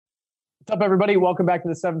What's up, everybody? Welcome back to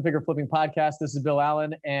the Seven Figure Flipping Podcast. This is Bill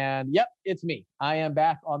Allen, and yep, it's me. I am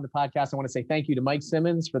back on the podcast. I want to say thank you to Mike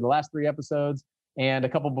Simmons for the last 3 episodes and a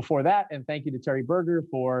couple before that, and thank you to Terry Berger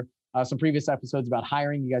for some previous episodes about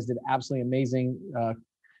hiring. You guys did absolutely amazing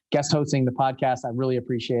guest hosting the podcast. I really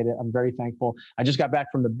appreciate it. I'm very thankful. I just got back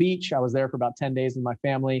from the beach. I was there for about 10 days with my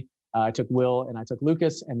family. I took Will and I took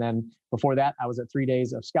Lucas, and then before that, I was at 3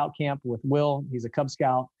 days of scout camp with Will. He's a Cub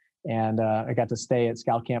Scout. And I got to stay at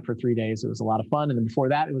scout camp for 3 days. It was a lot of fun. And then before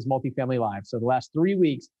that, it was Multifamily Live. So the last 3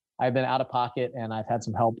 weeks, I've been out of pocket and I've had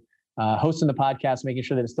some help hosting the podcast, making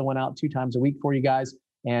sure that it still went out 2 times a week for you guys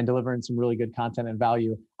and delivering some really good content and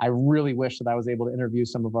value. I really wish that I was able to interview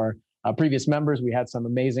some of our previous members. We had some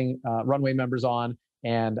amazing Runway members on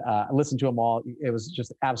and I listened to them all. It was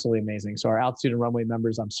just absolutely amazing. So our Altitude and Runway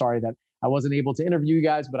members, I'm sorry that I wasn't able to interview you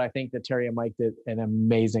guys, but I think that Terry and Mike did an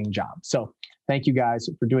amazing job. So thank you guys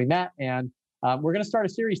for doing that. And we're going to start a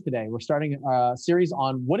series today. We're starting a series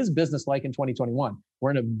on what is business like in 2021.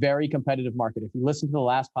 We're in a very competitive market. If you listen to the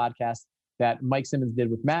last podcast that Mike Simmons did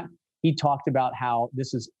with Matt, he talked about how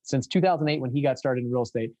this is, since 2008, when he got started in real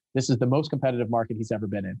estate, this is the most competitive market he's ever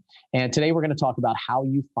been in. And today we're going to talk about how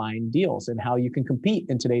you find deals and how you can compete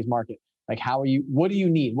in today's market. Like, what do you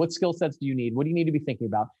need? What skill sets do you need? What do you need to be thinking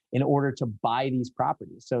about in order to buy these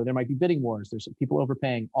properties? So there might be bidding wars. There's people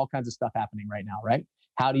overpaying, all kinds of stuff happening right now, right?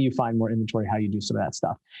 How do you find more inventory? How do you do some of that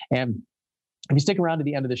stuff? And if you stick around to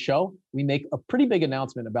the end of the show, we make a pretty big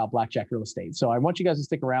announcement about Blackjack Real Estate. So I want you guys to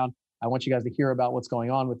stick around. I want you guys to hear about what's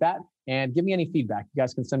going on with that and give me any feedback. You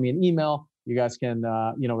guys can send me an email. You guys can,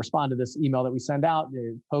 respond to this email that we send out,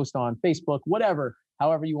 post on Facebook, whatever,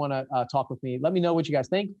 however you want to talk with me. Let me know what you guys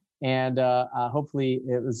think. And hopefully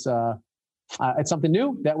it's something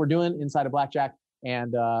new that we're doing inside of Blackjack.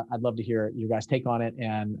 And I'd love to hear your guys' take on it.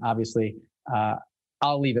 And obviously,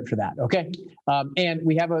 I'll leave it for that. Okay. And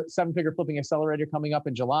we have a 7-figure flipping accelerator coming up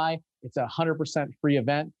in July. It's a 100% free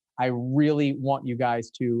event. I really want you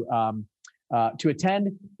guys to attend.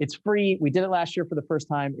 It's free. We did it last year for the first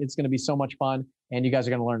time. It's going to be so much fun and you guys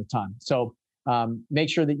are going to learn a ton. So make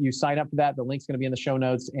sure that you sign up for that. The link's going to be in the show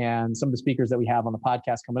notes, and some of the speakers that we have on the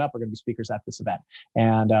podcast coming up are going to be speakers at this event.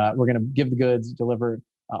 And we're going to give the goods, deliver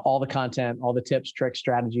all the content, all the tips, tricks,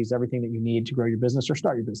 strategies, everything that you need to grow your business or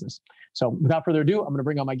start your business. So without further ado, I'm going to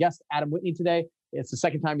bring on my guest, Adam Whitney, today. It's the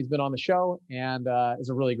second time he's been on the show, and it's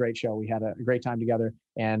a really great show. We had a great time together.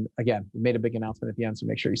 And again, we made a big announcement at the end, so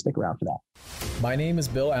make sure you stick around for that. My name is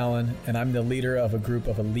Bill Allen, and I'm the leader of a group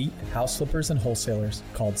of elite house flippers and wholesalers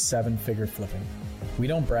called 7-Figure Flipping. We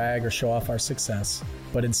don't brag or show off our success,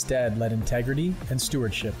 but instead let integrity and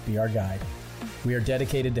stewardship be our guide. We are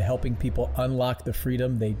dedicated to helping people unlock the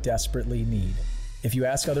freedom they desperately need. If you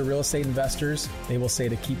ask other real estate investors, they will say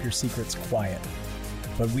to keep your secrets quiet.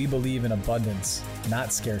 But we believe in abundance,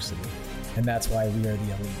 not scarcity, and that's why we are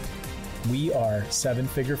the elite. We are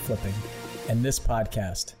 7-Figure Flipping, and this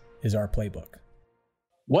podcast is our playbook.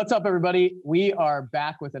 What's up, everybody? We are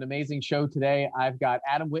back with an amazing show today. I've got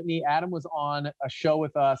Adam Whitney. Adam was on a show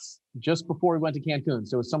with us just before we went to Cancun.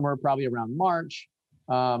 So it was somewhere probably around March.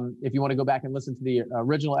 If you want to go back and listen to the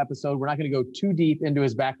original episode, we're not going to go too deep into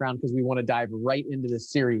his background because we want to dive right into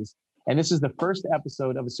this series. And this is the first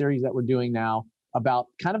episode of a series that we're doing now about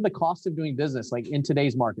kind of the cost of doing business, like in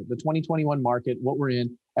today's market, the 2021 market, what we're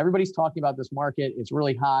in. Everybody's talking about this market. It's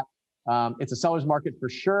really hot. It's a seller's market for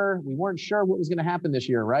sure. We weren't sure what was going to happen this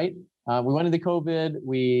year, right? We went into COVID.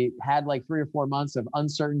 We had like 3 or 4 months of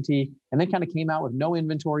uncertainty and then kind of came out with no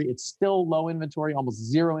inventory. It's still low inventory, almost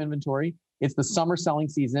zero inventory. It's the summer selling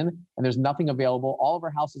season and there's nothing available. All of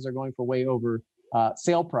our houses are going for way over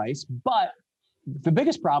sale price. But the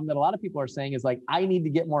biggest problem that a lot of people are saying is like, I need to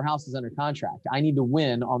get more houses under contract. I need to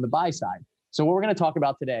win on the buy side. So what we're going to talk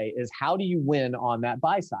about today is how do you win on that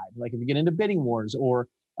buy side? Like if you get into bidding wars or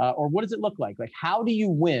what does it look like? Like how do you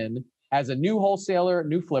win as a new wholesaler,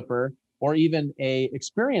 new flipper, or even a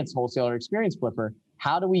experienced wholesaler, experienced flipper?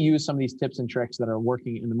 How do we use some of these tips and tricks that are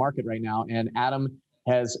working in the market right now? And Adam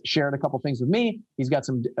has shared a couple things with me. He's got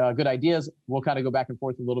some good ideas. We'll kind of go back and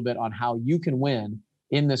forth a little bit on how you can win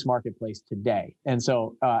in this marketplace today. And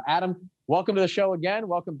so, Adam, welcome to the show again.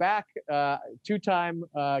 Welcome back. 2-time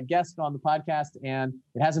guest on the podcast. And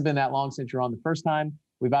it hasn't been that long since you're on the first time.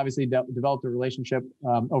 We've obviously developed a relationship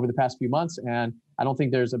over the past few months. And I don't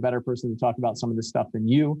think there's a better person to talk about some of this stuff than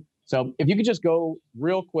you. So if you could just go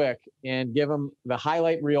real quick and give them the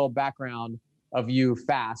highlight reel background of you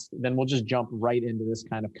fast, then we'll just jump right into this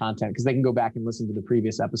kind of content because they can go back and listen to the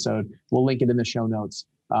previous episode. We'll link it in the show notes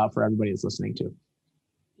for everybody that's listening to.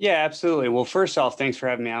 Yeah, absolutely. Well, first off, thanks for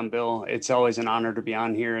having me on, Bill. It's always an honor to be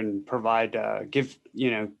on here and provide,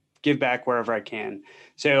 give back wherever I can.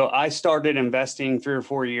 So I started investing 3 or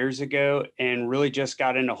 4 years ago and really just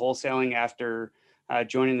got into wholesaling after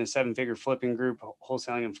joining the Seven Figure Flipping Group,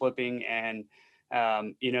 wholesaling and flipping, and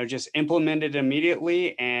just implemented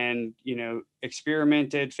immediately and,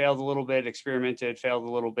 experimented, failed a little bit, experimented, failed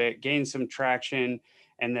a little bit, gained some traction.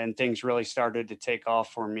 And then things really started to take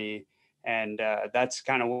off for me. And that's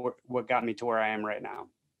kind of what got me to where I am right now.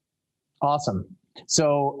 Awesome.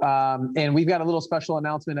 So, and we've got a little special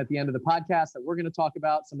announcement at the end of the podcast that we're going to talk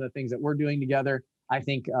about some of the things that we're doing together. I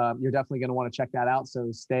think you're definitely going to want to check that out.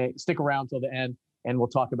 So stick around till the end, and we'll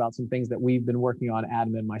talk about some things that we've been working on,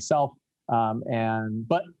 Adam and myself.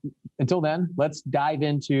 But until then, let's dive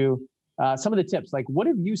into some of the tips. Like, what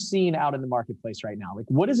have you seen out in the marketplace right now? Like,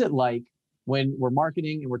 what is it like when we're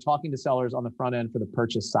marketing and we're talking to sellers on the front end for the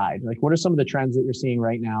purchase side? Like, what are some of the trends that you're seeing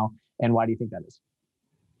right now, and why do you think that is?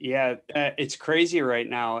 Yeah, it's crazy right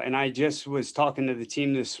now. And I just was talking to the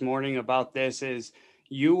team this morning about this is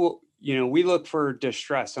we look for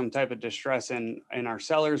distress, some type of distress in our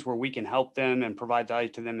sellers where we can help them and provide value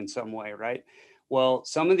to them in some way, right? Well,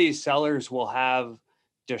 some of these sellers will have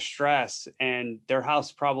distress and their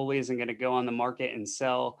house probably isn't going to go on the market and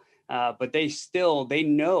sell, but they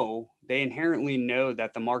inherently know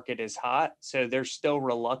that the market is hot. So they're still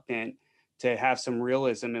reluctant to have some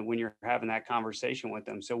realism when you're having that conversation with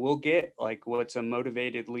them. So we'll get like what's a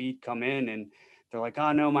motivated lead come in and they're like,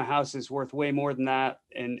 oh no, my house is worth way more than that.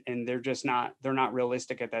 And they're not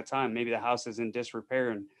realistic at that time. Maybe the house is in disrepair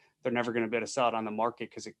and they're never going to be able to sell it on the market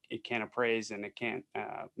because it can't appraise and it can't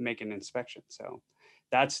make an inspection. So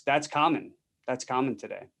that's common. That's common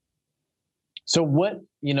today. So what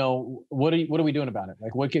are we doing about it?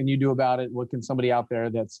 Like, what can you do about it? What can somebody out there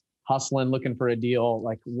that's hustling, looking for a deal,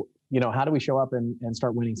 like, how do we show up and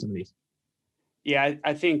start winning some of these? Yeah,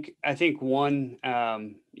 I think one,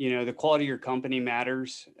 the quality of your company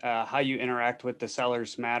matters. How you interact with the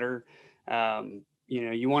sellers matter.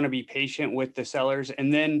 You want to be patient with the sellers,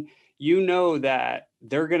 and then that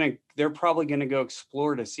they're probably gonna go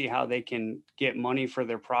explore to see how they can get money for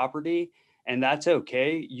their property, and that's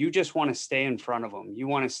okay. You just want to stay in front of them. You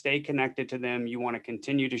want to stay connected to them. You want to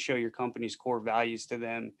continue to show your company's core values to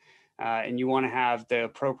them. And you want to have the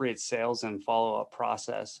appropriate sales and follow-up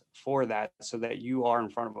process for that so that you are in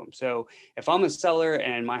front of them. So if I'm a seller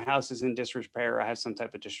and my house is in disrepair, I have some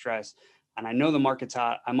type of distress, and I know the market's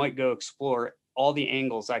hot, I might go explore all the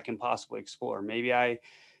angles I can possibly explore. Maybe a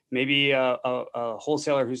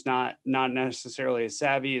wholesaler who's not necessarily as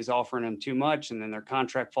savvy is offering them too much, and then their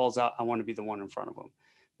contract falls out. I want to be the one in front of them.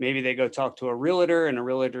 Maybe they go talk to a realtor, and a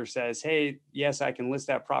realtor says, hey, yes, I can list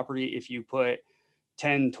that property if you put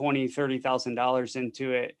 $10,000, $20,000, $30,000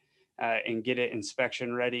 into it and get it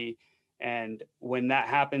inspection ready. And when that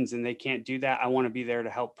happens and they can't do that, I want to be there to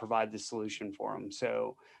help provide the solution for them.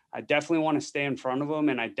 So I definitely want to stay in front of them,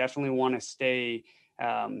 and I definitely want to stay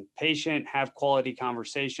patient, have quality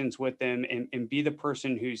conversations with them, and be the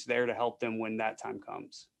person who's there to help them when that time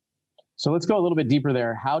comes. So let's go a little bit deeper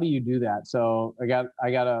there. How do you do that? So I got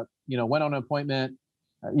went on an appointment.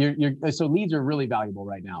 So leads are really valuable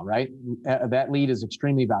right now, right? That lead is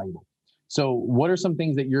extremely valuable. So what are some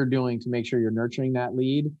things that you're doing to make sure you're nurturing that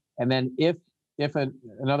lead? And then if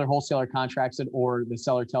another wholesaler contracts it, or the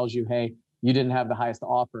seller tells you, hey, you didn't have the highest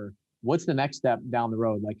offer, what's the next step down the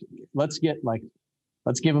road? Like, let's give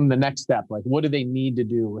them the next step. Like, what do they need to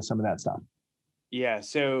do with some of that stuff? Yeah.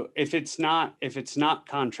 So if it's not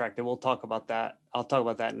contracted, we'll talk about that. I'll talk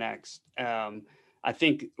about that next. I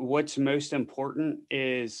think what's most important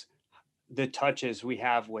is the touches we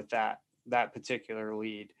have with that particular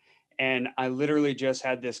lead. And I literally just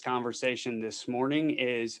had this conversation this morning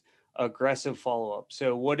is aggressive follow-up.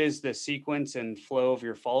 So what is the sequence and flow of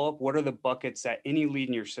your follow-up? What are the buckets that any lead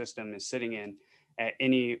in your system is sitting in at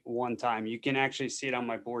any one time? You can actually see it on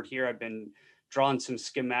my board here. I've been drawing some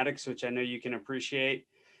schematics, which I know you can appreciate,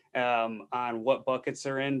 on what buckets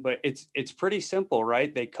they're in, but it's pretty simple,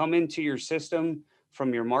 right? They come into your system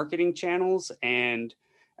from your marketing channels, and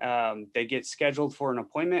they get scheduled for an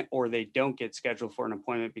appointment, or they don't get scheduled for an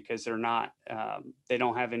appointment because they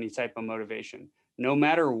don't have any type of motivation. No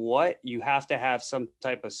matter what, you have to have some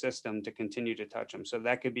type of system to continue to touch them. So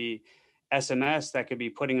that could be SMS, that could be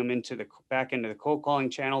putting them back into the cold calling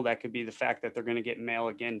channel. That could be the fact that they're going to get mail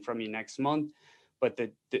again from you next month. But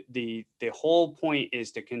the whole point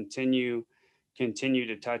is to continue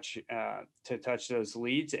to touch those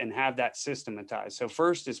leads and have that systematized. So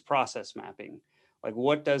first is process mapping. Like,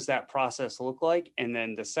 what does that process look like? And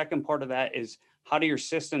then the second part of that is, how do your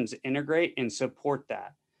systems integrate and support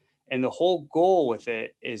that? And the whole goal with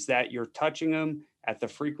it is that you're touching them at the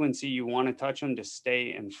frequency you want to touch them to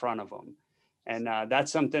stay in front of them. And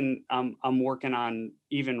that's something I'm working on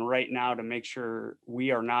even right now to make sure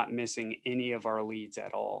we are not missing any of our leads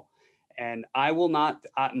at all. And I will not,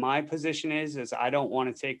 my position is I don't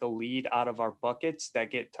want to take a lead out of our buckets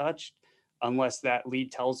that get touched unless that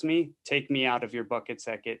lead tells me, take me out of your buckets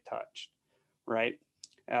that get touched, right?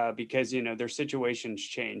 Because, you know, their situations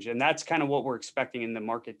change. And that's kind of what we're expecting in the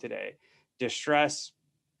market today. Distress,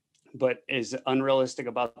 but is unrealistic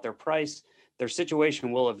about their price. Their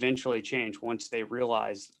situation will eventually change once they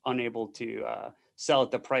realize unable to sell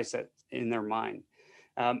at the price that in their mind.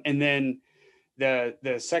 And then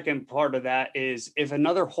the second part of that is if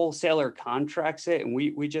another wholesaler contracts it, and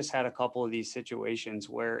we just had a couple of these situations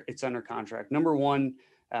where it's under contract. Number one,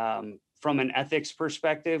 from an ethics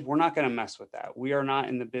perspective, we're not going to mess with that. We are not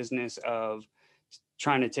in the business of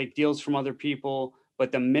trying to take deals from other people.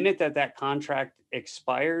 But the minute that that contract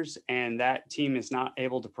expires and that team is not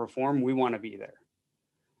able to perform, we want to be there.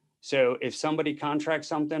 So if somebody contracts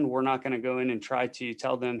something, we're not going to go in and try to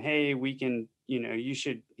tell them, hey, we can, you know, you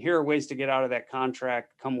should, here are ways to get out of that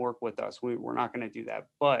contract. Come work with us. We're not going to do that.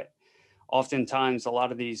 But oftentimes, a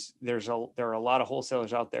lot of these, there are a lot of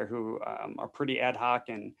wholesalers out there who are pretty ad hoc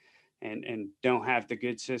and don't have the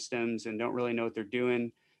good systems and don't really know what they're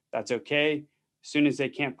doing. That's okay. As soon as they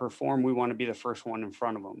can't perform, we want to be the first one in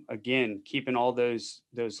front of them. Again, keeping all those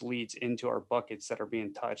leads into our buckets that are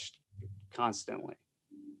being touched constantly.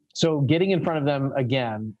 So getting in front of them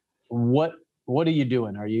again, what are you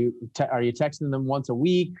doing? Are you texting them once a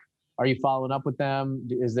week? Are you following up with them?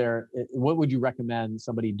 What would you recommend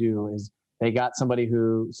somebody do? Is they got somebody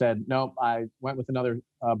who said, nope, I went with another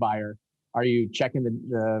buyer. Are you checking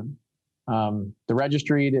the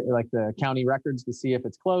registry, like the county records, to see if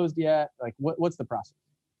it's closed yet? Like what's the process?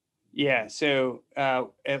 Yeah. So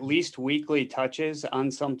at least weekly touches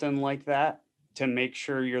on something like that to make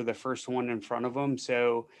sure you're the first one in front of them.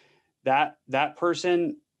 So that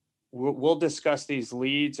person, we'll discuss these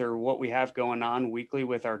leads or what we have going on weekly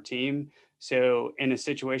with our team. So in a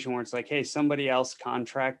situation where it's like, hey, somebody else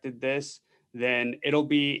contracted this, then it'll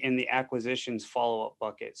be in the acquisitions follow-up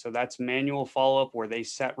bucket. So that's manual follow-up where they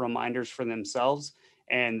set reminders for themselves.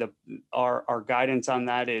 And our guidance on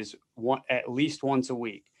that is at least once a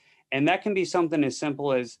week. And that can be something as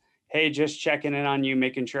simple as, hey, just checking in on you,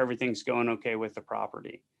 making sure everything's going okay with the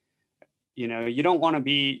property. You know, you don't want to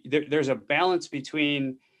be, there's a balance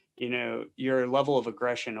between, you know, your level of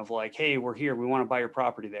aggression of like, hey, we're here, we want to buy your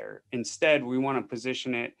property there. Instead, we want to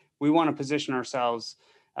position ourselves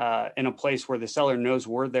in a place where the seller knows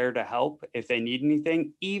we're there to help if they need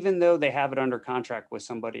anything, even though they have it under contract with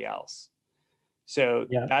somebody else. So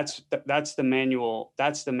yeah, that's the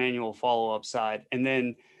manual follow-up side. And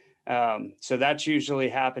then, so that's usually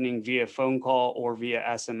happening via phone call or via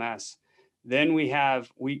SMS. Then we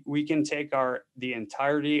can take the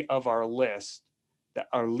entirety of our list,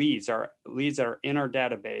 our leads that are in our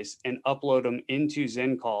database, and upload them into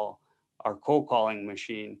ZenCall, our cold calling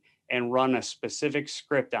machine, and run a specific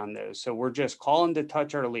script on those. So we're just calling to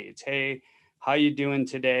touch our leads. Hey, how you doing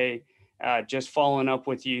today? Just following up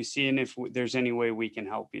with you, seeing if there's any way we can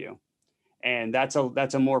help you. And that's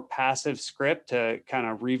a more passive script to kind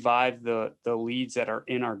of revive the leads that are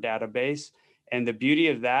in our database. And the beauty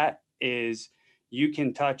of that is you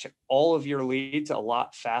can touch all of your leads a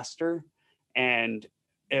lot faster and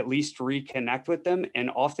at least reconnect with them. And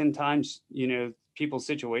oftentimes, you know, people's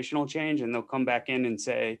situational change and they'll come back in and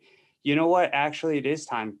say, you know what, actually it is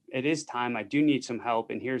time. I do need some help.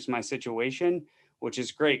 And here's my situation, which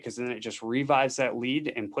is great because then it just revives that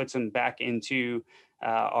lead and puts them back into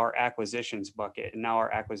our acquisitions bucket. And now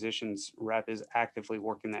our acquisitions rep is actively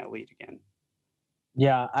working that lead again.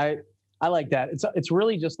 Yeah, I like that. It's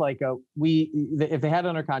really just like if they had it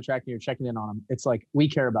under contract and you're checking in on them, it's like, we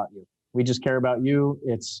care about you. We just care about you.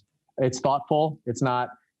 It's thoughtful. It's not,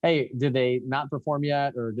 hey, did they not perform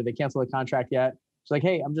yet? Or did they cancel the contract yet? It's like,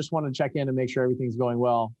 hey, I'm just want to check in and make sure everything's going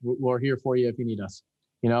well. We're here for you if you need us.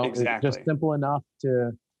 You know, exactly. It's just simple enough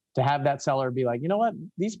to have that seller be like, you know what,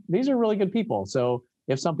 these are really good people. So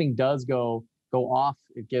if something does go off,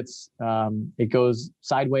 it goes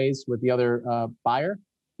sideways with the other buyer,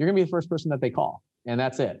 you're gonna be the first person that they call, and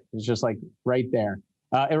that's it. It's just like right there.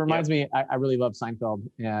 It reminds me, I really love Seinfeld,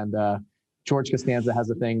 and George Costanza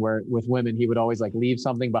has a thing where with women, he would always like leave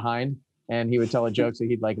something behind, and he would tell a joke, so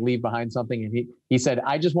he'd like leave behind something, and he said,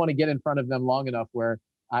 I just want to get in front of them long enough where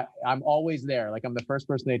I'm always there. Like I'm the first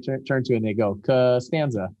person they turn to and they go,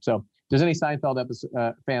 Costanza. So if there's any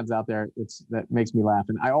Seinfeld fans out there, that makes me laugh.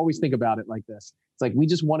 And I always think about it like this. It's like, we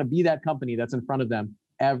just want to be that company that's in front of them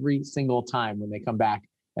every single time when they come back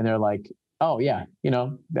and they're like, oh yeah, you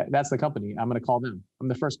know, that's the company. I'm going to call them. I'm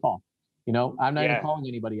the first call. I'm not even Yeah. calling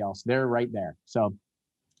anybody else. They're right there. So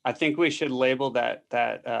I think we should label that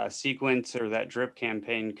sequence or that drip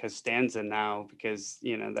campaign Costanza now, because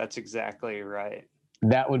that's exactly right.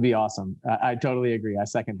 that would be awesome. I totally agree. I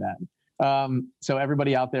second that. So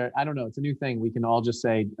everybody out there, I don't know, it's a new thing. We can all just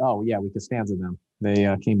say, oh yeah, we Costanza them.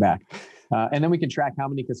 They came back. And then we can track how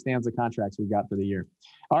many Costanza contracts we got for the year.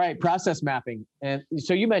 All right, process mapping. And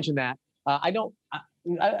so you mentioned that. I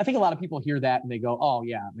think a lot of people hear that and they go, oh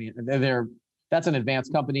yeah, I mean, that's an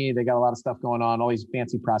advanced company. They got a lot of stuff going on, all these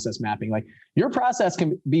fancy process mapping. Like your process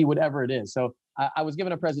can be whatever it is. So I was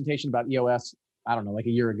given a presentation about EOS, I don't know, like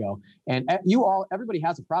a year ago. And everybody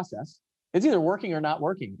has a process. It's either working or not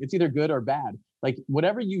working. It's either good or bad. Like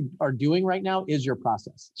whatever you are doing right now is your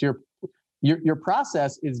process. So your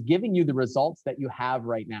process is giving you the results that you have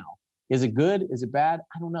right now. Is it good? Is it bad?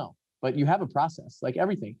 I don't know. But you have a process, like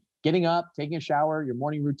everything. Getting up, taking a shower, your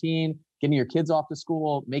morning routine, getting your kids off to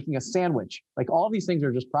school, making a sandwich. Like all these things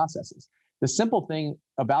are just processes. The simple thing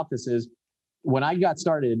about this is when I got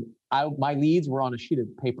started, my leads were on a sheet of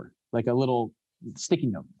paper, like a little sticky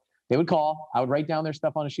note. They would call, I would write down their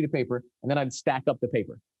stuff on a sheet of paper, and then I'd stack up the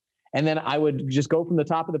paper. And then I would just go from the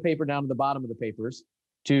top of the paper down to the bottom of the papers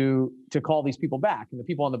to call these people back. And the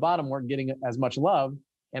people on the bottom weren't getting as much love.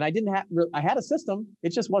 And I had a system,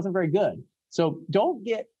 it just wasn't very good. So don't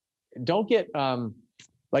get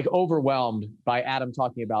like overwhelmed by Adam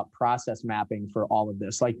talking about process mapping for all of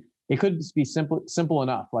this. Like it could just be simple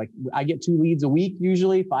enough. Like I get 2 leads a week,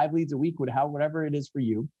 usually 5 leads a week, whatever it is for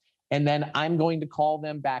you. And then I'm going to call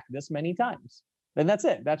them back this many times. Then that's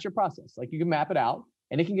it. That's your process. Like you can map it out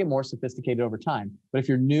and it can get more sophisticated over time. But if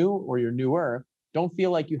you're new or you're newer, don't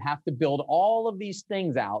feel like you have to build all of these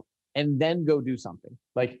things out and then go do something.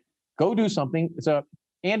 Like go do something. So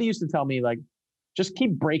Andy used to tell me, like, just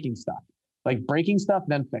keep breaking stuff. Like breaking stuff,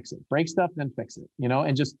 then fix it. Break stuff, then fix it,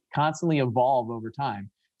 and just constantly evolve over time.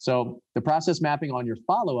 So the process mapping on your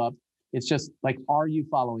follow-up, it's just like, are you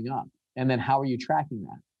following up? And then how are you tracking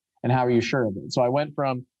that? And how are you sure of it? So I went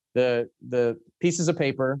from the pieces of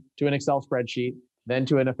paper to an Excel spreadsheet, then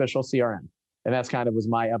to an official CRM. And that's kind of was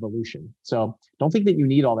my evolution. So don't think that you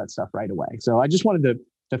need all that stuff right away. So I just wanted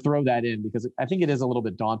to throw that in because I think it is a little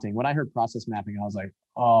bit daunting. When I heard process mapping, I was like,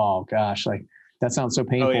 oh gosh, like that sounds so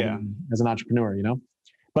painful as an entrepreneur,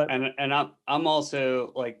 But and I'm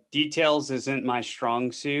also like, details isn't my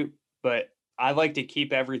strong suit, but I like to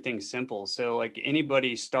keep everything simple. So like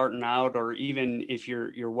anybody starting out, or even if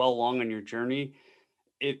you're well along on your journey,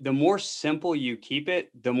 the more simple you keep it,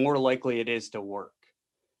 the more likely it is to work.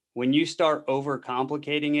 When you start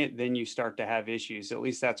overcomplicating it, then you start to have issues. At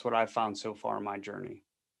least that's what I've found so far in my journey.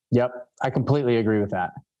 Yep, I completely agree with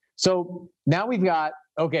that. So now we've got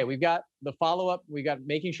the follow-up, we got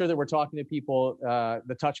making sure that we're talking to people,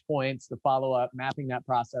 the touch points, the follow-up, mapping that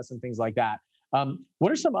process and things like that.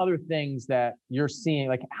 What are some other things that you're seeing?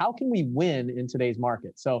 Like, how can we win in today's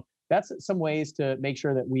market? So that's some ways to make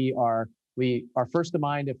sure that we are first in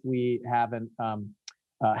mind if we haven't gotten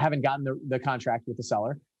the contract with the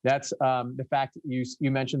seller. That's the fact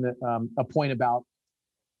you mentioned that a point about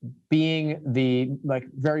being the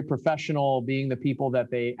very professional, being the people that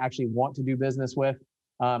they actually want to do business with.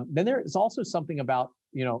 Then there's also something about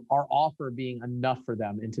our offer being enough for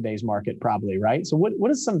them in today's market, probably, right? So what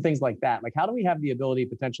is some things like that? Like how do we have the ability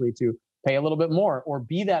potentially to pay a little bit more or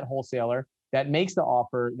be that wholesaler that makes the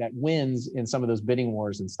offer that wins in some of those bidding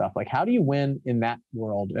wars and stuff? Like how do you win in that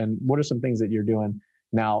world? And what are some things that you're doing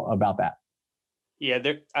now about that? Yeah,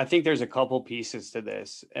 I think there's a couple pieces to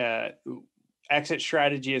this. Exit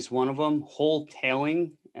strategy is one of them.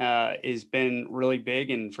 Wholetailing has been really big.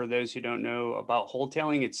 And for those who don't know about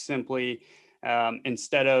wholetailing, it's simply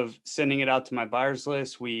instead of sending it out to my buyers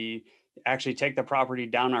list, we actually take the property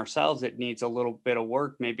down ourselves. It needs a little bit of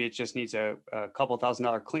work. Maybe it just needs a couple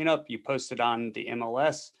 $1,000 cleanup. You post it on the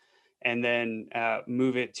MLS and then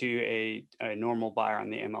move it to a normal buyer on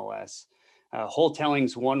the MLS. Wholetailing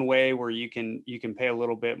is one way where you can pay a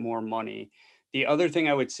little bit more money. The other thing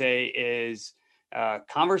I would say is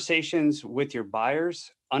conversations with your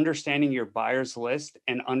buyers, understanding your buyers list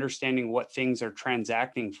and understanding what things are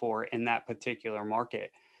transacting for in that particular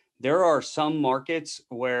market. There are some markets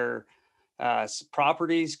where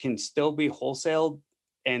properties can still be wholesaled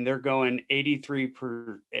and they're going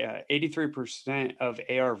 83% of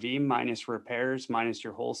ARV minus repairs, minus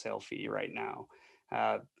your wholesale fee right now.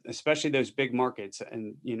 Especially those big markets.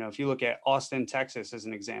 And, if you look at Austin, Texas, as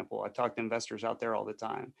an example, I talk to investors out there all the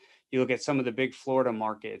time. You look at some of the big Florida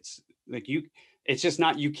markets, it's just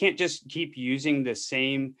not, you can't just keep using the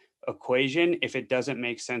same equation if it doesn't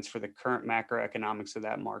make sense for the current macroeconomics of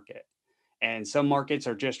that market. And some markets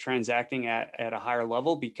are just transacting at a higher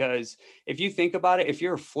level, because if you think about it, if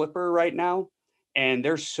you're a flipper right now and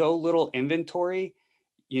there's so little inventory,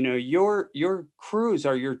 your crews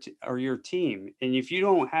are your team. And if you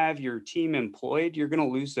don't have your team employed, you're going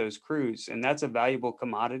to lose those crews. And that's a valuable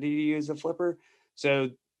commodity to you as a flipper. So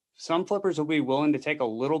some flippers will be willing to take a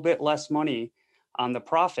little bit less money on the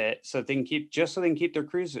profit so they can keep their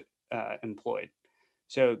crews employed.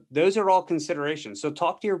 So those are all considerations. So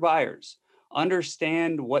talk to your buyers,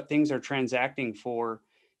 understand what things are transacting for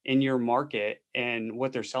in your market and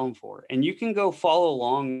what they're selling for. And you can go follow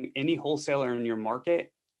along any wholesaler in your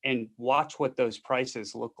market and watch what those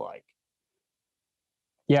prices look like.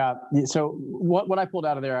 Yeah. So what I pulled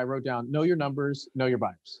out of there, I wrote down, know your numbers, know your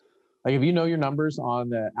buyers. Like if you know your numbers on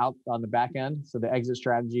the back end, so the exit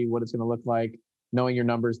strategy, what it's going to look like, knowing your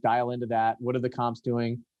numbers, dial into that. What are the comps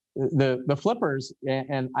doing? The flippers,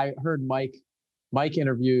 and I heard Mike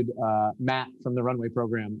interviewed Matt from the Runway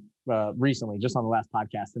program recently, just on the last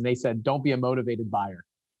podcast, and they said, don't be a motivated buyer.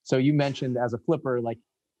 So you mentioned as a flipper, like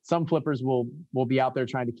some flippers will be out there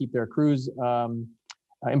trying to keep their crews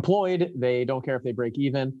employed. They don't care if they break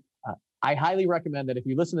even. I highly recommend that if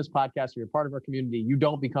you listen to this podcast or you're part of our community, you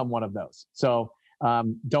don't become one of those. So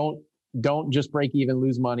don't just break even,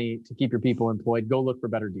 lose money to keep your people employed. Go look for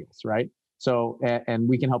better deals, right? So, and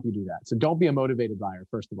we can help you do that. So don't be a motivated buyer,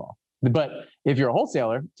 first of all. But if you're a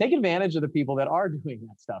wholesaler, take advantage of the people that are doing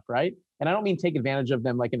that stuff, right? And I don't mean take advantage of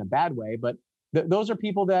them like in a bad way, but those are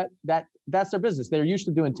people that's their business. They're used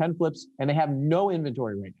to doing 10 flips and they have no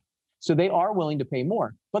inventory right now. So they are willing to pay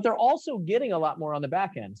more, but they're also getting a lot more on the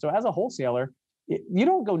back end. So as a wholesaler, you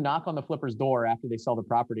don't go knock on the flipper's door after they sell the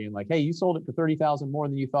property and like, hey, you sold it for $30,000 more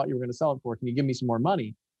than you thought you were going to sell it for. Can you give me some more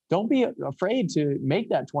money? Don't be afraid to make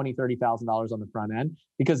that $20,000, $30,000 on the front end,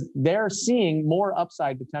 because they're seeing more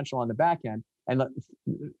upside potential on the back end. And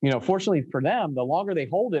fortunately for them, the longer they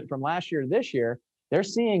hold it from last year to this year, they're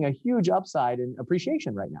seeing a huge upside in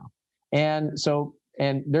appreciation right now. And so,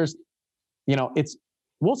 and there's,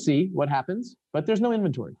 we'll see what happens, but there's no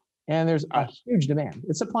inventory and there's a huge demand.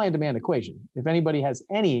 It's supply and demand equation. If anybody has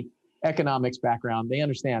any economics background, they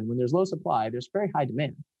understand when there's low supply, there's very high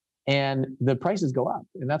demand. And the prices go up,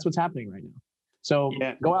 and that's what's happening right now. So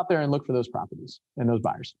go out there and look for those properties and those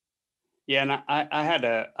buyers. Yeah, and I had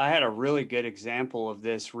a really good example of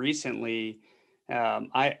this recently.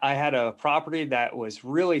 I had a property that was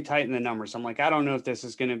really tight in the numbers. I'm like, I don't know if this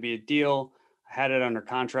is going to be a deal. I had it under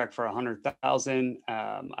contract for $100,000.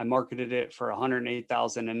 I marketed it for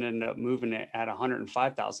 $108,000 and ended up moving it at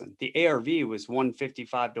 $105,000. The ARV was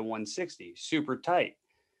 155 to 160, super tight.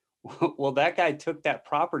 Well, that guy took that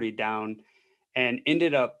property down and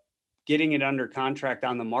ended up getting it under contract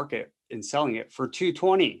on the market and selling it for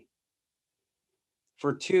 $220.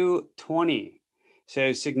 For $220.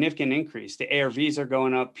 So significant increase. The ARVs are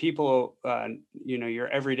going up. People, your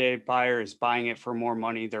everyday buyer is buying it for more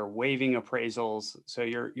money. They're waiving appraisals. So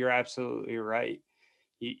you're absolutely right.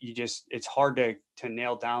 It's hard to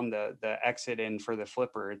nail down the exit in for the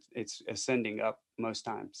flipper. It's ascending up most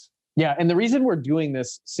times. Yeah. And the reason we're doing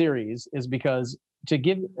this series is because to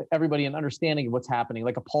give everybody an understanding of what's happening,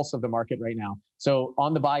 like a pulse of the market right now. So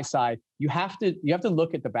on the buy side, you have to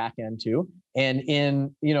look at the back end too. And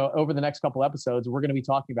over the next couple episodes, we're going to be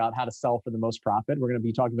talking about how to sell for the most profit. We're going to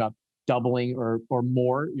be talking about doubling or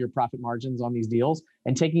more your profit margins on these deals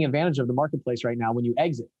and taking advantage of the marketplace right now when you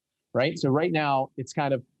exit, right? So right now it's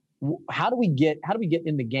kind of, how do we get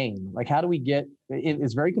in the game? Like, how do we get,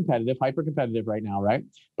 it's very competitive, hyper competitive right now, right?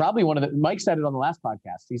 Probably Mike said it on the last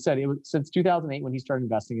podcast. He said it was since 2008 when he started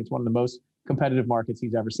investing, it's one of the most competitive markets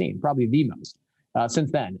he's ever seen, probably the most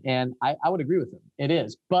since then. And I would agree with him. It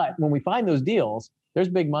is. But when we find those deals, there's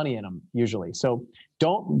big money in them usually. So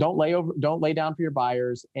don't lay down for your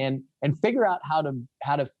buyers and figure out how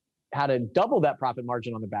to double that profit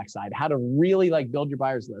margin on the backside, how to really build your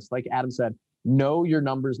buyers list. Like Adam said, know your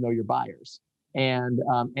numbers, know your buyers. And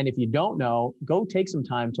if you don't know, go take some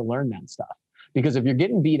time to learn that stuff. Because if you're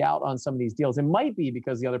getting beat out on some of these deals, it might be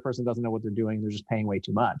because the other person doesn't know what they're doing. They're just paying way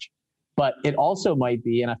too much. But it also might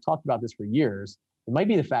be, and I've talked about this for years, it might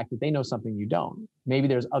be the fact that they know something you don't. Maybe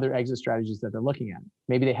there's other exit strategies that they're looking at.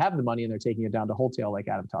 Maybe they have the money and they're taking it down to wholesale like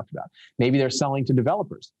Adam talked about. Maybe they're selling to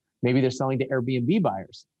developers. Maybe they're selling to Airbnb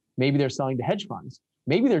buyers. Maybe they're selling to hedge funds.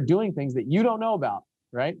 Maybe they're doing things that you don't know about,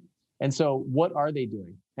 right? And so what are they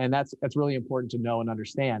doing? And that's really important to know and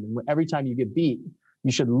understand. And every time you get beat,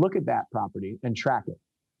 you should look at that property and track it.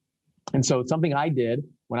 And so it's something I did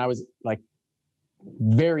when I was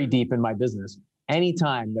very deep in my business.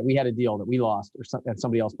 Anytime that we had a deal that we lost or that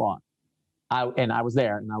somebody else bought, and I was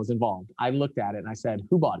there and I was involved, I looked at it and I said,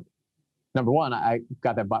 who bought it? number one, I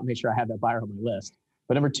got that, make sure I had that buyer on my list.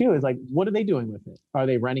 But number two is like, what are they doing with it? Are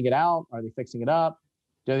they renting it out? Are they fixing it up?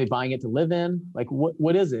 Are they buying it to live in? Like,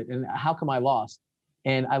 what is it? And how come I lost?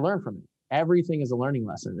 And I learned from it. Everything is a learning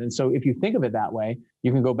lesson. And so if you think of it that way,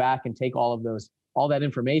 you can go back and take all that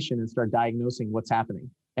information and start diagnosing what's happening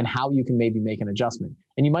and how you can maybe make an adjustment.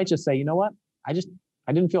 And you might just say, you know what? I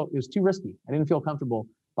didn't feel, it was too risky. I didn't feel comfortable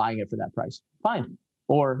buying it for that price. Fine.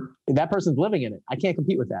 Or that person's living in it. I can't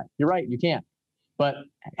compete with that. You're right. You can't. But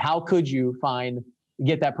how could you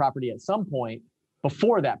get that property at some point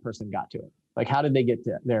before that person got to it? Like, how did they get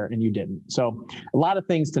there and you didn't? So a lot of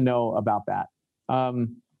things to know about that.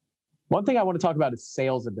 One thing I want to talk about is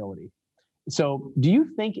sales ability. So do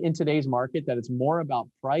you think in today's market that it's more about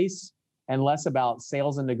price and less about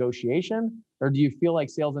sales and negotiation? Or do you feel like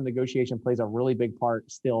sales and negotiation plays a really big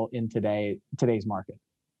part still in today's market?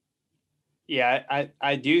 Yeah,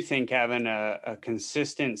 I do think having a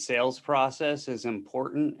consistent sales process is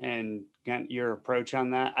important, and your approach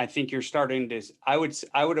on that. I think you're starting to, I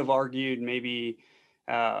would have argued maybe,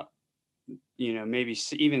 maybe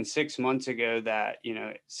even 6 months ago that,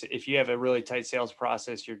 if you have a really tight sales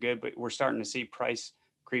process, you're good, but we're starting to see price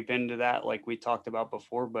creep into that, like we talked about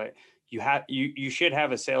before. But you should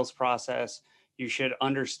have a sales process. You should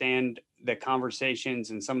understand the conversations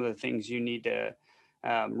and some of the things you need to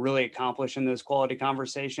really accomplish in those quality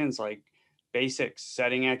conversations, like basics,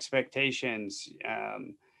 setting expectations,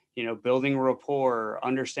 building rapport,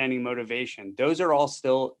 understanding motivation. Those are all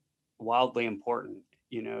still wildly important.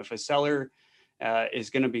 If a seller is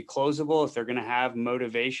going to be closable, if they're going to have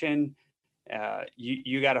motivation,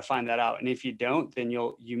 you got to find that out. And if you don't, then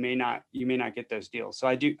you may not get those deals. So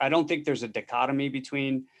I don't think there's a dichotomy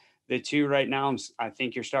between the two right now. I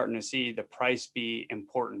think you're starting to see the price be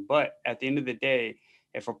important, but at the end of the day,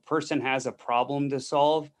 if a person has a problem to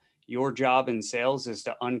solve, your job in sales is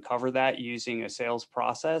to uncover that using a sales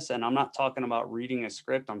process. And I'm not talking about reading a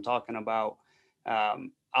script. I'm talking about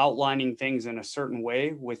outlining things in a certain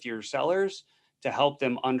way with your sellers to help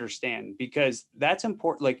them understand, because that's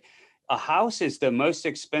important. Like, a house is the most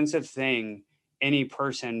expensive thing any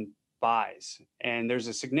person buys, and there's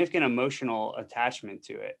a significant emotional attachment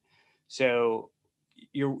to it. So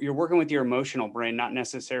you're working with your emotional brain, not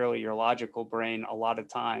necessarily your logical brain a lot of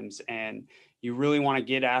times. And you really want to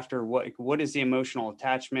get after what is the emotional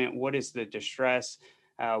attachment? What is the distress?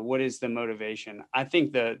 What is the motivation? I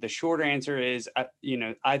think the short answer is,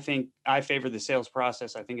 I think I favor the sales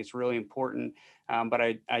process. I think it's really important. But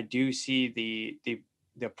I do see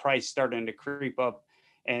the price starting to creep up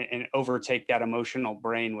and overtake that emotional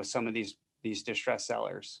brain with some of these distressed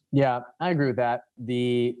sellers. Yeah, I agree with that.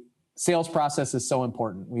 The sales process is so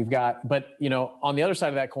important. But on the other side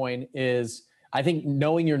of that coin is, I think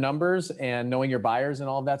knowing your numbers and knowing your buyers and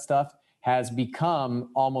all of that stuff has become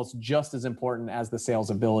almost just as important as the sales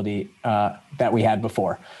ability that we had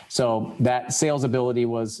before. So that sales ability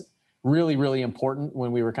was really, really important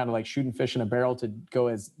when we were kind of like shooting fish in a barrel to go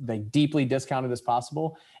as deeply discounted as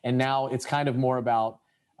possible. And now it's kind of more about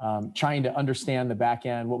trying to understand the back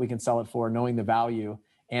end, what we can sell it for, knowing the value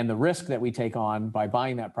and the risk that we take on by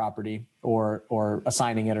buying that property or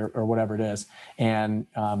assigning it or whatever it is. And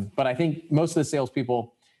but I think most of the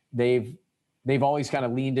salespeople, they've always kind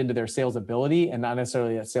of leaned into their sales ability and not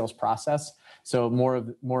necessarily a sales process. So more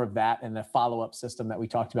of that and the follow-up system that we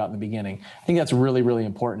talked about in the beginning. I think that's really, really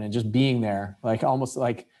important. And just being there, like almost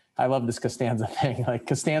like, I love this Costanza thing, like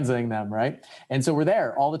Costanza-ing them, right? And so we're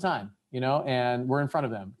there all the time, and we're in front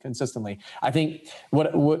of them consistently. I think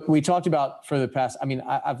what we talked about for the past,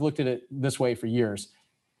 I've looked at it this way for years.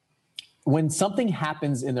 When something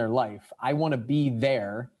happens in their life, I want to be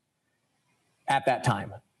there at that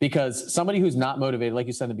time, because somebody who's not motivated, like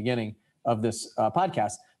you said in the beginning of this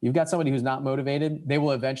podcast, you've got somebody who's not motivated, they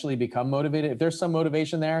will eventually become motivated. If there's some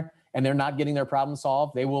motivation there and they're not getting their problem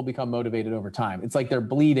solved, they will become motivated over time. It's like they're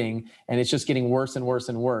bleeding and it's just getting worse and worse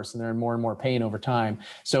and worse, and they're in more and more pain over time.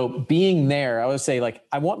 So being there, I would say, like,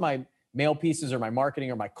 I want my mail pieces or my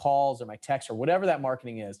marketing or my calls or my texts or whatever that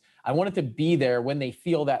marketing is, I want it to be there when they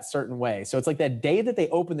feel that certain way. So it's like that day that they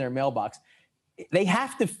open their mailbox, they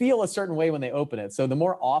have to feel a certain way when they open it. So the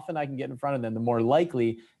more often I can get in front of them, the more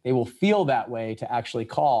likely they will feel that way to actually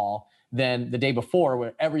call than the day before,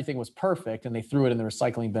 where everything was perfect and they threw it in the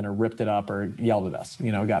recycling bin or ripped it up or yelled at us,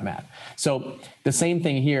 got mad. So the same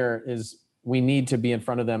thing here is, we need to be in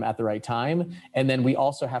front of them at the right time. And then we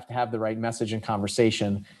also have to have the right message and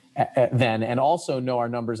conversation then, and also know our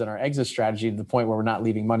numbers and our exit strategy to the point where we're not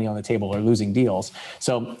leaving money on the table or losing deals.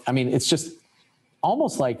 So, it's just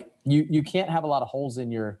almost like you can't have a lot of holes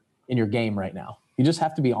in your game right now. You just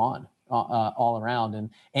have to be on. all around.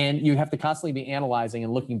 And you have to constantly be analyzing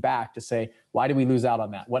and looking back to say, why did we lose out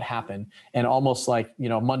on that? What happened? And almost like,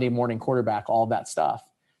 Monday morning quarterback, all that stuff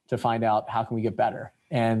to find out how can we get better.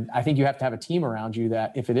 And I think you have to have a team around you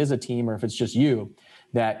that, if it is a team or if it's just you,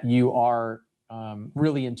 that you are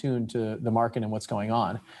really in tune to the market and what's going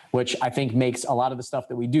on, which I think makes a lot of the stuff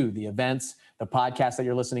that we do, the events, the podcast that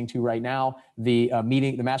you're listening to right now, the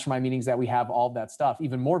the mastermind meetings that we have, all of that stuff,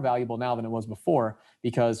 even more valuable now than it was before,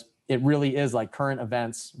 because it really is like current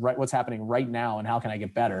events, right? What's happening right now and how can I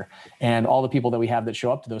get better? And all the people that we have that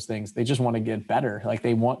show up to those things, they just want to get better. Like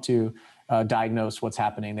they want to diagnose what's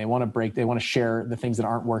happening. They want to share the things that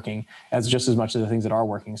aren't working just as much as the things that are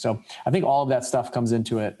working. So I think all of that stuff comes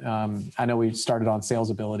into it. I know we started on sales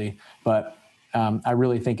ability, but I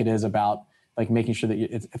really think it is about like making sure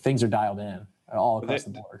that things are dialed in all across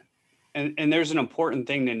the board. And there's an important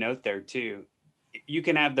thing to note there too. You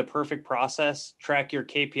can have the perfect process, track your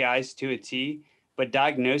KPIs to a T, but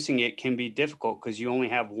diagnosing it can be difficult because you only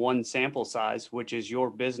have one sample size, which is your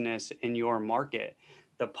business and your market.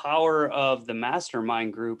 The power of the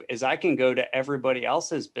mastermind group is I can go to everybody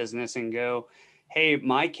else's business and go, hey,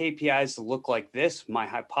 my KPIs look like this. My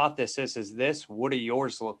hypothesis is this. What do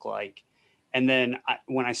yours look like? And then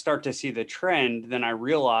when I start to see the trend, then I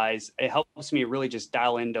realize it helps me really just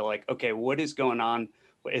dial into like, okay, what is going on?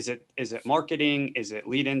 Is it marketing? Is it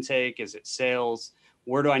lead intake? Is it sales?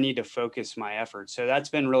 Where do I need to focus my efforts? So that's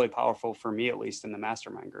been really powerful for me, at least in the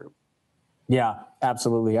mastermind group. Yeah,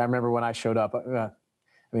 absolutely. I remember when I showed up,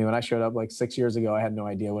 when I showed up like 6 years ago, I had no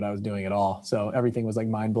idea what I was doing at all. So everything was like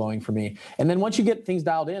mind blowing for me. And then once you get things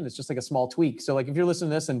dialed in, it's just like a small tweak. So like if you're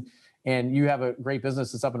listening to this and you have a great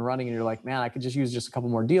business that's up and running and you're like, man, I could just use just a couple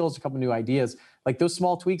more deals, a couple new ideas. Like those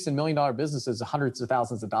small tweaks in $1 million businesses, hundreds of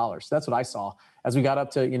thousands of dollars. That's what I saw as we got up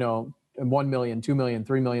to, $1 million, $2 million,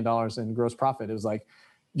 $3 million in gross profit. It was like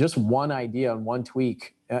just one idea and one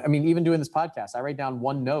tweak. I mean, even doing this podcast, I write down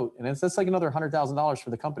one note and that's like another $100,000 for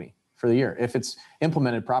the company for the year if it's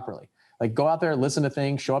implemented properly. Like go out there, listen to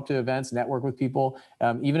things, show up to events, network with people.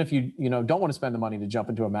 Even if you don't want to spend the money to jump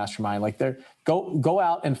into a mastermind, like go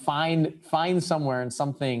out and find somewhere and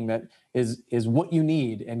something that is what you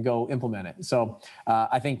need and go implement it. So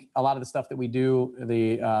I think a lot of the stuff that we do,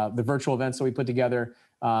 the virtual events that we put together,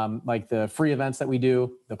 like the free events that we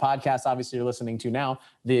do, the podcast obviously you're listening to now,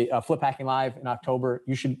 the Flip Hacking Live in October,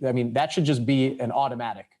 that should just be an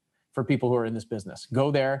automatic for people who are in this business.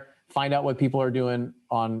 Go there, find out what people are doing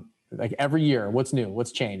on like every year, what's new,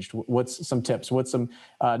 what's changed, what's some tips, what's some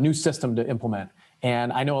new system to implement.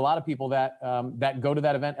 And I know a lot of people that go to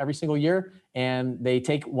that event every single year and they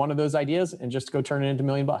take one of those ideas and just go turn it into $1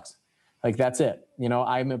 million. Like that's it.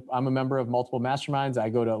 I'm a member of multiple masterminds. I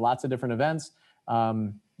go to lots of different events.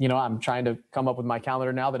 I'm trying to come up with my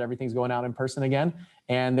calendar now that everything's going out in person again.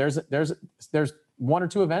 And there's one or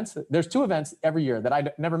two events. There's 2 events every year that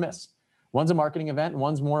I never miss. One's a marketing event, and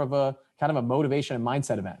one's more of a kind of a motivation and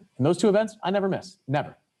mindset event. And those 2 events, I never miss.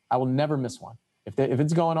 Never. I will never miss one. If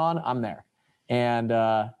it's going on, I'm there. And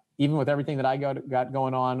even with everything that I got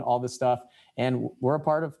going on, all this stuff, and we're a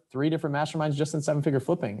part of 3 different masterminds just in 7-figure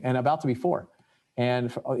flipping, and about to be 4.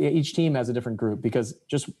 And each team has a different group because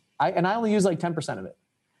I only use like 10% of it.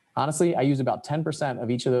 Honestly, I use about 10%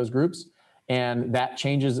 of each of those groups, and that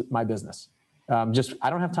changes my business. I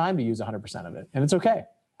don't have time to use 100% of it, and it's okay.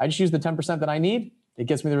 I just use the 10% that I need. It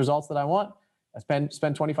gets me the results that I want. I spend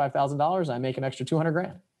 $25,000. I make an extra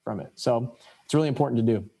 $200,000 from it. So it's really important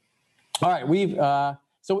to do. All right.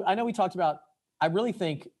 So I know we talked about, I really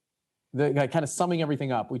think kind of summing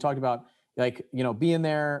everything up. We talked about being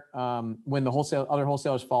there when the other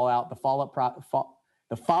wholesalers fall out, the follow-up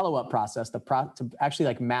process, to actually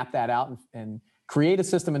like map that out and create a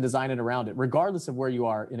system and design it around it, regardless of where you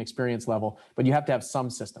are in experience level, but you have to have some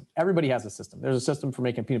system. Everybody has a system. There's a system for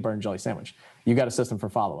making a peanut butter and jelly sandwich. You got a system for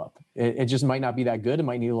follow-up. It just might not be that good. It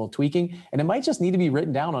might need a little tweaking, and it might just need to be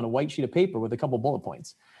written down on a white sheet of paper with a couple bullet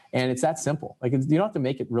points. And it's that simple. Like you don't have to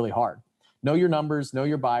make it really hard. Know your numbers, know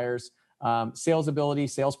your buyers, sales ability,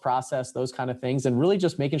 sales process, those kind of things, and really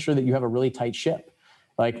just making sure that you have a really tight ship.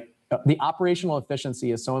 Like the operational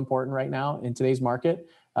efficiency is so important right now in today's market.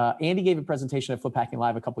 Andy gave a presentation at Flip Hacking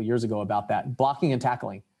Live a couple of years ago about that. Blocking and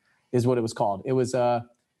tackling is what it was called. It was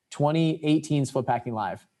 2018's Flip Hacking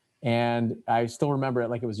Live. And I still remember it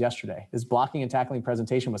like it was yesterday. This blocking and tackling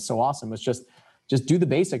presentation was so awesome. It's just do the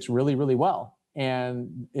basics really, really well.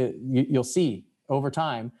 And you'll see over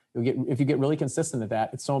time, if you get really consistent at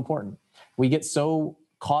that, it's so important. We get so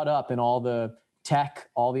caught up in all the tech,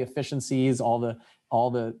 all the efficiencies, all the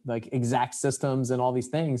like exact systems and all these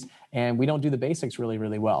things, and we don't do the basics really,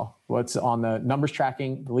 really well. What's on the numbers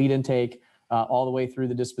tracking, the lead intake, all the way through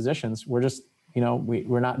the dispositions. We're just,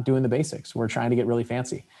 we're not doing the basics. We're trying to get really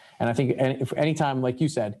fancy. And I think if anytime, like you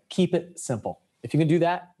said, keep it simple. If you can do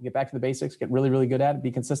that, get back to the basics, get really, really good at it,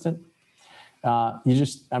 be consistent. You have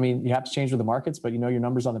to change with the markets, but your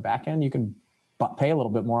numbers on the back end, you can pay a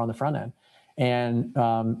little bit more on the front end. And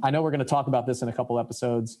I know we're going to talk about this in a couple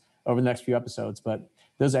episodes over the next few episodes, but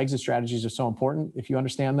those exit strategies are so important. If you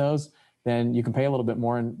understand those, then you can pay a little bit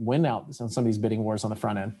more and win out on some of these bidding wars on the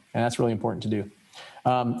front end. And that's really important to do.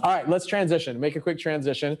 All right, let's transition, make a quick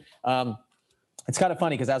transition. It's kind of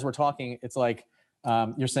funny because as we're talking, it's like,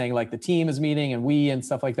 you're saying like the team is meeting and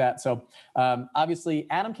stuff like that. So obviously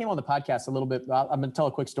Adam came on the podcast a little bit. I'm going to tell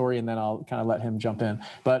a quick story and then I'll kind of let him jump in.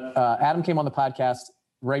 But Adam came on the podcast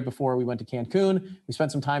right before we went to Cancun. We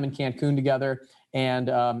spent some time in Cancun together.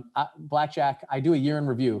 And Blackjack, I do a year in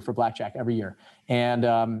review for Blackjack every year.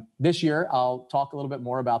 And this year, I'll talk a little bit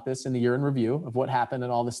more about this in the year in review of what happened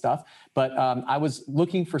and all this stuff. But I was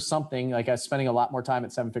looking for something, like I was spending a lot more time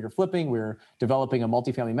at Seven Figure Flipping. We were developing a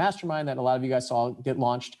multifamily mastermind that a lot of you guys saw get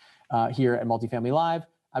launched here at Multifamily Live.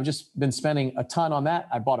 I've just been spending a ton on that.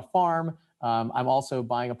 I bought a farm. I'm also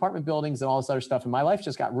buying apartment buildings and all this other stuff. And my life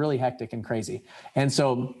just got really hectic and crazy. And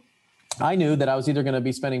so I knew that I was either going to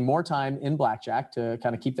be spending more time in Blackjack to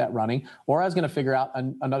kind of keep that running, or I was going to figure out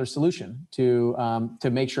another solution to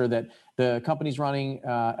make sure that the company's running,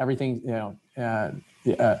 everything,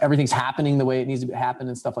 everything's happening the way it needs to happen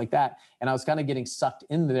and stuff like that. And I was kind of getting sucked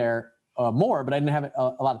in there more, but I didn't have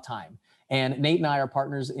a lot of time. And Nate and I are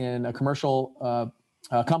partners in a commercial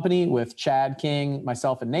company with Chad King,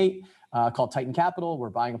 myself, and Nate. Called Titan Capital. We're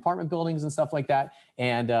buying apartment buildings and stuff like that.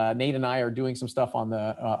 And Nate and I are doing some stuff on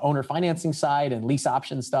the owner financing side and lease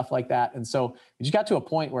option stuff like that. And so we just got to a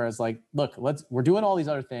point where it's like, look, we're doing all these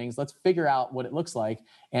other things. Let's figure out what it looks like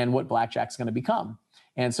and what Blackjack's going to become.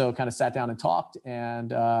 And so kind of sat down and talked.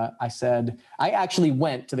 And I said, I actually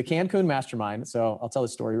went to the Cancun mastermind. So I'll tell the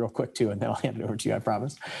story real quick too, and then I'll hand it over to you, I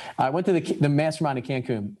promise. I went to the mastermind in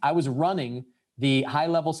Cancun. I was running the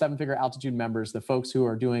high-level seven-figure altitude members, the folks who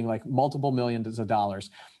are doing like multiple millions of dollars.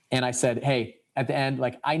 And I said, hey, at the end,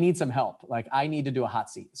 like I need some help. Like I need to do a hot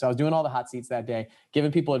seat. So I was doing all the hot seats that day,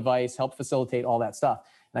 giving people advice, help facilitate all that stuff.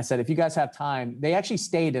 And I said, if you guys have time, they actually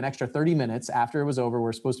stayed an extra 30 minutes after it was over.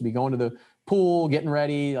 We're supposed to be going to the pool, getting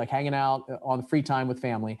ready, like hanging out on free time with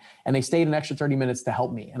family. And they stayed an extra 30 minutes to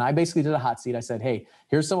help me. And I basically did a hot seat. I said, hey,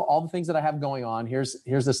 here's all the things that I have going on. Here's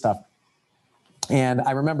this stuff. And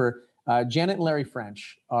I remember Janet and Larry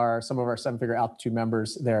French are some of our seven-figure altitude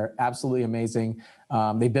members. They're absolutely amazing.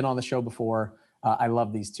 They've been on the show before. I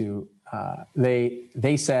love these two.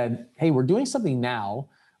 They said, hey, we're doing something now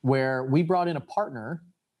where we brought in a partner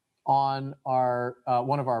on our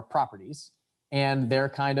one of our properties, and they're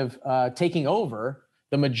kind of taking over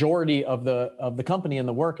the majority of the company and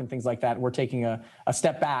the work and things like that. We're taking a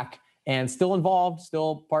step back and still involved,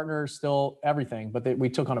 still partners, still everything, but we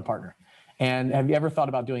took on a partner. And have you ever thought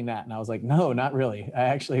about doing that? And I was like, no, not really. I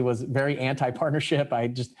actually was very anti-partnership.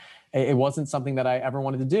 It wasn't something that I ever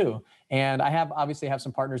wanted to do. And I obviously have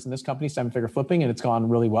some partners in this company, Seven Figure Flipping, and it's gone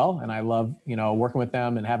really well. And I love, working with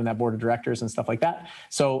them and having that board of directors and stuff like that.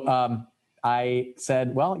 So I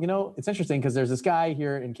said, well, it's interesting because there's this guy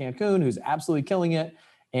here in Cancun who's absolutely killing it.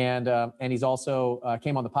 And he's also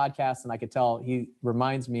came on the podcast, and I could tell he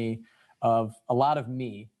reminds me of a lot of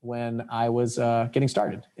me when I was getting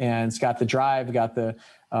started. And it's got the drive, got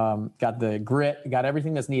the grit, got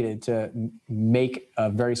everything that's needed to make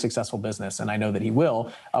a very successful business. And I know that he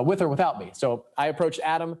will, with or without me. So I approached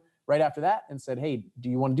Adam right after that and said, hey, do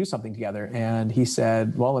you want to do something together? And he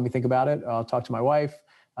said, well, let me think about it. I'll talk to my wife.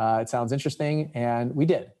 It sounds interesting. And we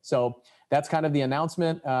did. So that's kind of the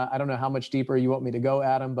announcement. I don't know how much deeper you want me to go,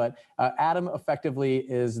 Adam, but Adam effectively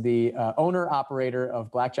is the owner operator of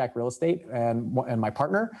Blackjack Real Estate and my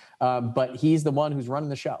partner, but he's the one who's running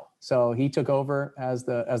the show. So he took over as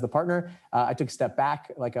the partner. I took a step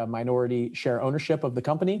back, like a minority share ownership of the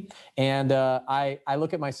company. And I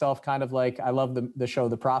look at myself kind of like, I love the show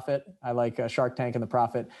The Profit. I like Shark Tank and The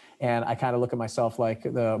Profit. And I kind of look at myself like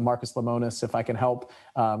the Marcus Lemonis, if I can help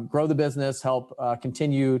grow the business, help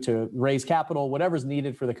continue to raise capital, whatever's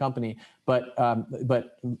needed for the company, but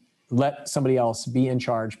let somebody else be in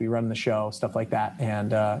charge, be running the show, stuff like that.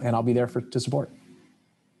 And I'll be there to support.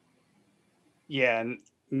 Yeah.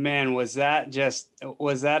 Man, was that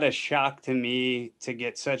a shock to me to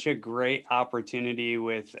get such a great opportunity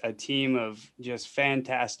with a team of just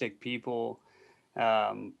fantastic people.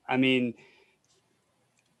 I mean,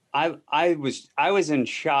 I was in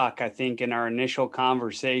shock, I think, in our initial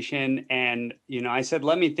conversation. And, I said,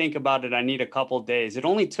 let me think about it. I need a couple days. It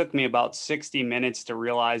only took me about 60 minutes to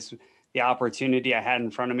realize the opportunity I had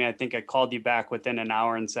in front of me. I think I called you back within an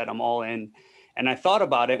hour and said, I'm all in. And I thought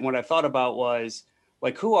about it. And what I thought about was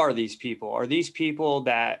like, who are these people? Are these people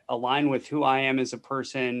that align with who I am as a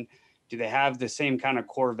person? Do they have the same kind of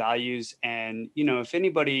core values? And, you know, if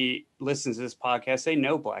anybody listens to this podcast, they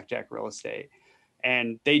know Blackjack Real Estate.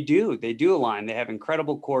 And they do align. They have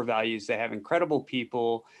incredible core values. They have incredible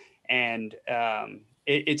people. And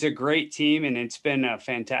it's a great team. And it's been a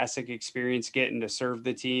fantastic experience getting to serve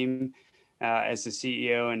the team as the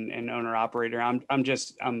CEO and owner operator.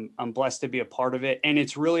 I'm blessed to be a part of it. And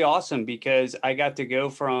it's really awesome because I got to go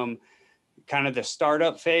from kind of the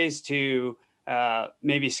startup phase to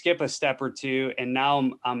maybe skip a step or two. And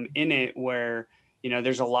now I'm in it where, you know,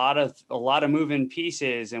 there's a lot of moving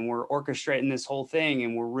pieces and we're orchestrating this whole thing.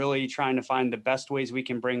 And we're really trying to find the best ways we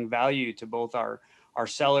can bring value to both our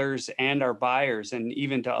sellers and our buyers and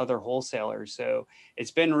even to other wholesalers. So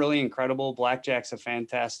it's been really incredible. Blackjack's a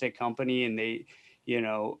fantastic company, and they, you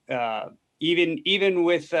know, even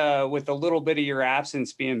with a little bit of your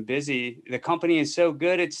absence being busy, the company is so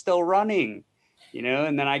good, it's still running, you know,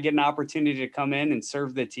 and then I get an opportunity to come in and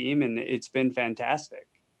serve the team, and it's been fantastic.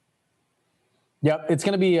 Yep. It's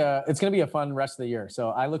going to be a fun rest of the year. So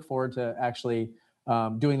I look forward to actually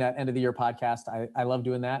doing that end of the year podcast. I love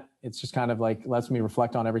doing that. It's just kind of like lets me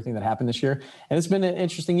reflect on everything that happened this year. And it's been an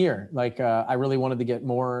interesting year. Like I really wanted to get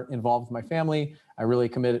more involved with my family. I really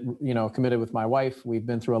committed with my wife. We've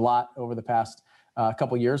been through a lot over the past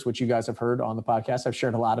couple of years, which you guys have heard on the podcast. I've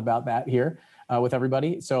shared a lot about that here with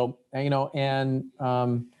everybody. So, you know, and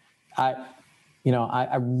I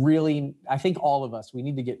think all of us, we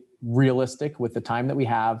need to get realistic with the time that we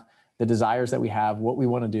have, the desires that we have, what we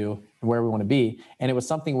want to do, and where we want to be. And it was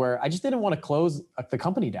something where I just didn't want to close the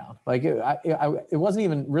company down. Like it wasn't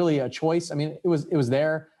even really a choice. I mean, it was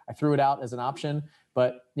there. I threw it out as an option,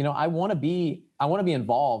 but you know, I want to be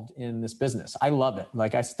involved in this business. I love it.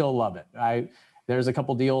 Like I still love it. There's a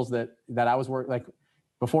couple deals that I was working, like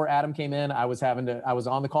before Adam came in, I was on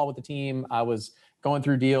the call with the team. I was going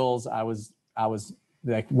through deals. I was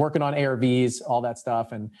like working on ARVs, all that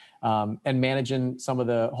stuff, and managing some of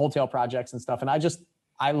the wholesale projects and stuff. And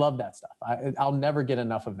I love that stuff. I'll never get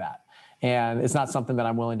enough of that. And it's not something that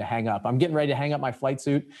I'm willing to hang up. I'm getting ready to hang up my flight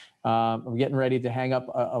suit. I'm getting ready to hang up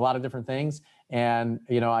a lot of different things. And,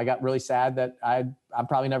 you know, I got really sad that I'm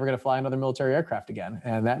probably never going to fly another military aircraft again.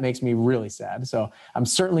 And that makes me really sad. So I'm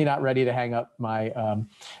certainly not ready to hang up my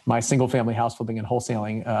single family house flipping and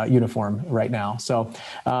wholesaling uniform right now. So,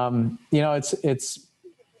 you know,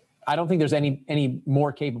 I don't think there's any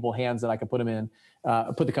more capable hands that I could put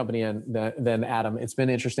the company in than Adam. It's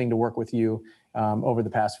been interesting to work with you over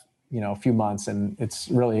the past, you know, few months. And it's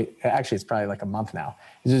probably like a month now.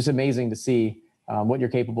 It's just amazing to see what you're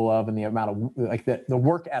capable of, and the amount of like the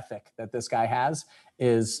work ethic that this guy has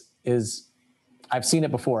is I've seen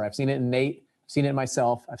it before. I've seen it in Nate, I've seen it in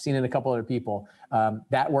myself. I've seen it in a couple other people.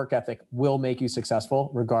 That work ethic will make you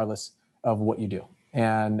successful regardless of what you do.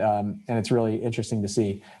 And it's really interesting to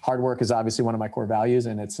see. Hard work is obviously one of my core values,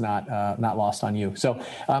 and it's not lost on you. So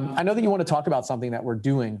I know that you want to talk about something that we're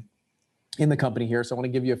doing in the company here. So I want to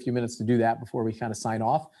give you a few minutes to do that before we kind of sign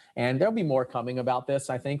off. And there'll be more coming about this.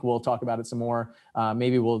 I think we'll talk about it some more.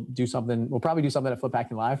 Maybe we'll probably do something at Flip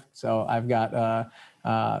Hacking Live. So I've got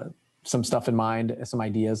some stuff in mind, some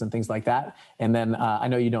ideas and things like that. And then I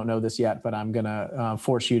know you don't know this yet, but I'm going to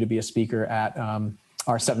force you to be a speaker at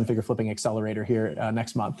our 7-figure flipping accelerator here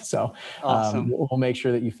next month. So awesome. We'll make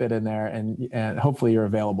sure that you fit in there, and hopefully you're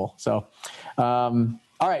available. So,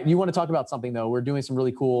 all right. You want to talk about something though. We're doing some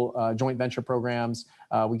really cool joint venture programs.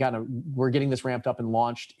 We're getting this ramped up and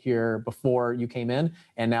launched here before you came in,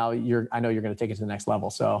 and now I know you're going to take it to the next level.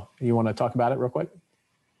 So you want to talk about it real quick?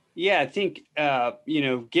 Yeah, I think,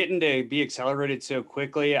 getting to be accelerated so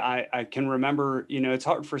quickly, I can remember, you know, it's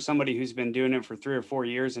hard for somebody who's been doing it for 3 or 4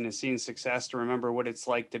 years and has seen success to remember what it's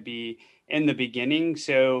like to be in the beginning.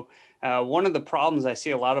 So one of the problems I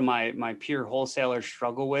see a lot of my peer wholesalers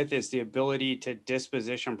struggle with is the ability to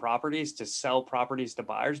disposition properties, to sell properties to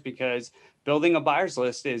buyers, because building a buyer's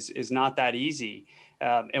list is not that easy.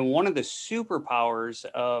 And one of the superpowers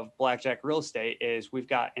of Blackjack Real Estate is we've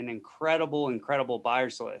got an incredible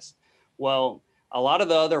buyers list. Well, a lot of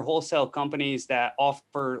the other wholesale companies that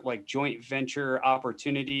offer like joint venture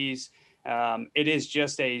opportunities, it is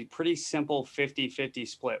just a pretty simple 50-50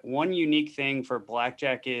 split. One unique thing for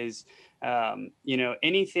Blackjack is,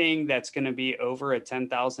 anything that's going to be over a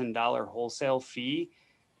 $10,000 wholesale fee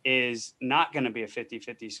is not going to be a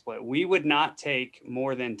 50-50 split. We would not take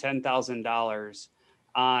more than $10,000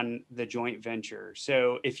 on the joint venture.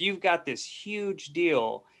 So if you've got this huge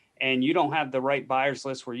deal and you don't have the right buyers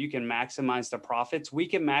list where you can maximize the profits, we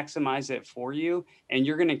can maximize it for you, and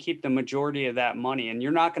you're going to keep the majority of that money. And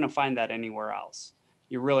you're not going to find that anywhere else.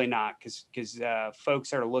 You're really not, because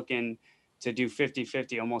folks are looking to do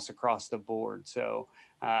 50-50 almost across the board. So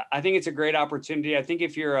I think it's a great opportunity. I think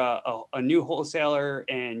if you're a new wholesaler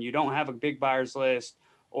and you don't have a big buyers list,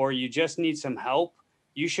 or you just need some help,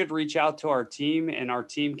 you should reach out to our team, and our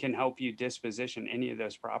team can help you disposition any of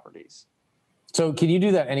those properties. So can you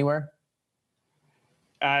do that anywhere?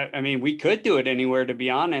 I mean, we could do it anywhere, to be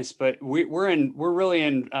honest, but we're really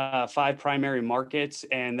in 5 primary markets,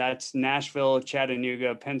 and that's Nashville,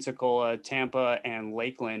 Chattanooga, Pensacola, Tampa, and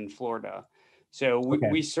Lakeland, Florida. So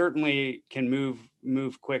we certainly can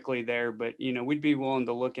move quickly there, but we'd be willing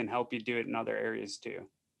to look and help you do it in other areas too.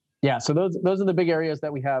 Yeah, so those are the big areas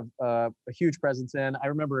that we have a huge presence in. I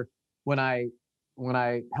remember when I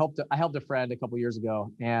helped a friend a couple years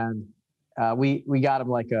ago, and we got him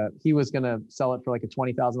he was going to sell it for like a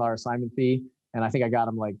 $20,000 assignment fee. And I think I got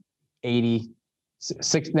him like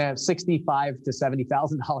 $65,000 to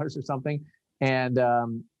 $70,000 or something. And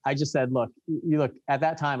I just said, look, at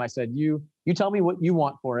that time I said, you tell me what you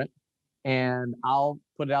want for it, and I'll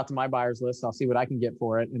put it out to my buyers list. I'll see what I can get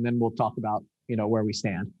for it. And then we'll talk about, where we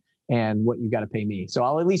stand and what you got to pay me. So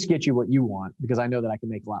I'll at least get you what you want, because I know that I can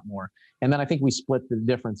make a lot more. And then I think we split the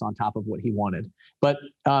difference on top of what he wanted. But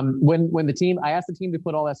when I asked the team to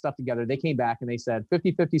put all that stuff together, they came back and they said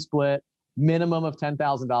 50-50 split, minimum of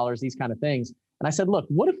 $10,000, these kind of things. And I said, look,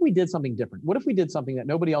 what if we did something different? What if we did something that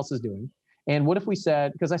nobody else is doing? And what if we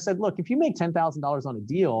said, because I said, look, if you make $10,000 on a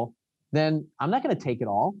deal, then I'm not going to take it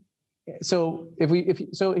all. So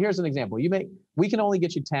so here's an example. We can only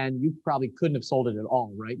get you 10. You probably couldn't have sold it at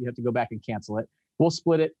all, right? You have to go back and cancel it. We'll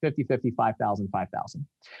split it 50-50, 5,000, 5,000.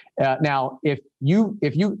 Now, if you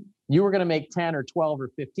were going to make 10 or 12 or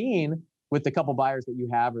 15 with the couple buyers that you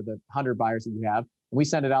have, or the 100 buyers that you have, and we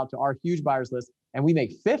send it out to our huge buyers list, and we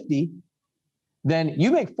make 50, then you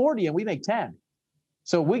make 40 and we make 10.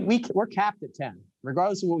 So we're capped at 10,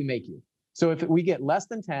 regardless of what we make you. So if we get less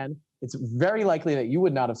than 10, it's very likely that you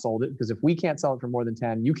would not have sold it, because if we can't sell it for more than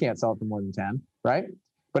 10, you can't sell it for more than 10, right?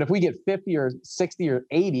 But if we get 50 or 60 or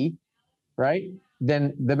 80, right,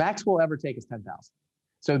 then the max we'll ever take is 10,000.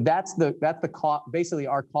 So that's the cost, basically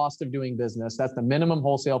our cost of doing business. That's the minimum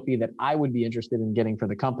wholesale fee that I would be interested in getting for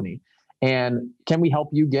the company. And can we help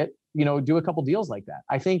you get, do a couple deals like that?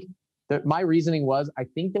 I think that my reasoning was, I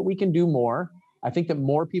think that we can do more. I think that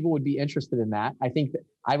more people would be interested in that.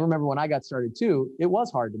 I remember when I got started too, it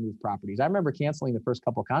was hard to move properties. I remember canceling the first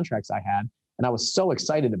couple of contracts I had, and I was so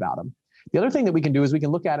excited about them. The other thing that we can do is we can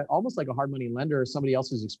look at it almost like a hard money lender or somebody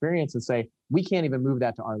else's experience and say, we can't even move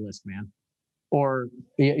that to our list, man. Or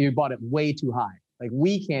you bought it way too high. Like,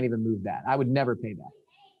 we can't even move that. I would never pay that,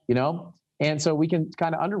 And so we can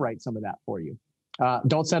kind of underwrite some of that for you.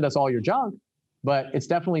 Don't send us all your junk, but it's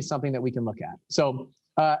definitely something that we can look at. So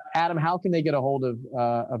Adam, how can they get a hold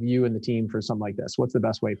of you and the team for something like this? What's the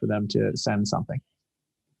best way for them to send something?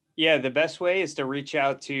 Yeah, the best way is to reach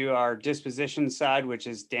out to our disposition side, which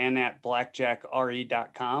is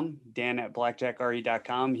dan@blackjackre.com.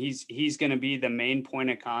 Dan@blackjackre.com. He's going to be the main point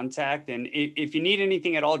of contact. And if you need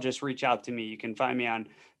anything at all, just reach out to me. You can find me on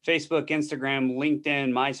Facebook, Instagram,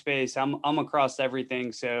 LinkedIn, MySpace. I'm across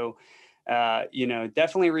everything. So,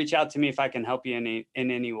 definitely reach out to me if I can help you in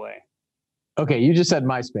any way. Okay, you just said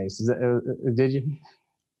MySpace. Did you?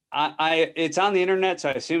 It's on the internet, so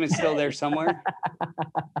I assume it's still there somewhere.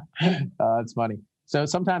 That's funny. So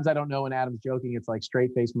sometimes I don't know when Adam's joking. It's like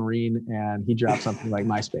Straight Face Marine, and he drops something like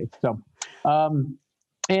MySpace. So,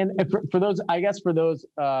 and for those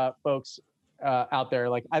folks out there,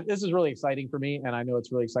 this is really exciting for me, and I know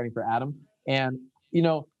it's really exciting for Adam. And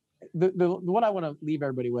what I want to leave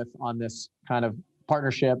everybody with on this kind of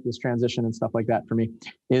partnership, this transition and stuff like that for me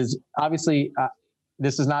is obviously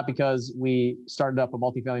this is not because we started up a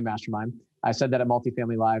multifamily mastermind. I said that at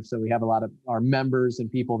Multifamily Live. So we have a lot of our members and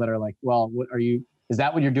people that are like, well, is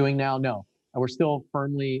that what you're doing now? No, we're still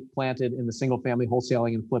firmly planted in the single family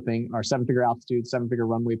wholesaling and flipping, our 7-figure altitude, 7-figure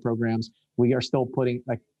runway programs. We are still putting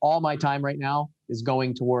all my time right now is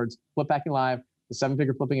going towards Flip Packing Live, the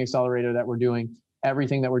 7-figure flipping accelerator that we're doing,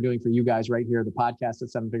 everything that we're doing for you guys right here, the podcast at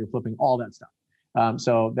 7-figure flipping, all that stuff.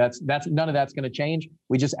 So that's none of that's going to change.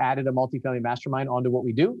 We just added a multifamily mastermind onto what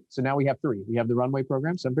we do. So now we have 3. We have the runway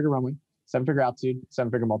program, 7-figure runway, 7-figure altitude,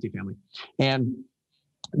 7-figure multifamily. And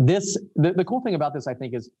the cool thing about this, I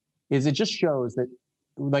think, is it just shows that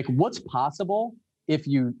what's possible if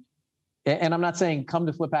you, and I'm not saying come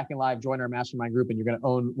to Flip Packing Live, join our mastermind group, and you're going to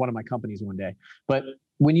own one of my companies one day. But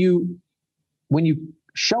when you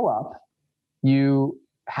show up, you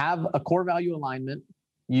have a core value alignment.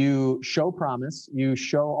 you show promise, you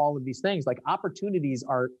show all of these things. Like opportunities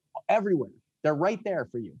are everywhere. They're right there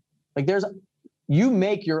for you. Like you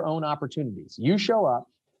make your own opportunities. You show up,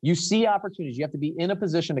 you see opportunities. You have to be in a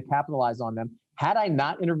position to capitalize on them. Had I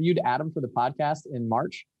not interviewed Adam for the podcast in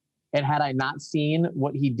March, and had I not seen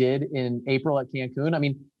what he did in April at Cancun, I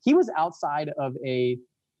mean, he was outside of a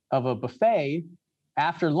buffet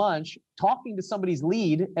after lunch talking to somebody's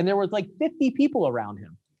lead, and there was like 50 people around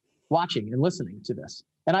him watching and listening to this.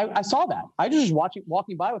 And I saw that. I was just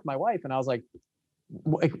walking by with my wife, and I was like,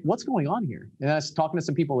 what's going on here? And I was talking to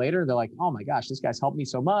some people later. They're like, oh my gosh, this guy's helped me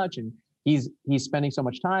so much, and he's spending so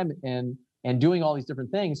much time and doing all these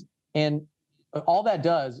different things. And all that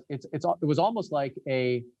does, it was almost like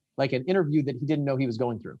an interview that he didn't know he was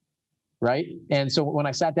going through, right? And so when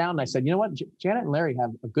I sat down and I said, you know what, Janet and Larry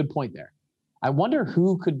have a good point there. I wonder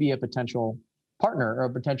who could be a potential partner or a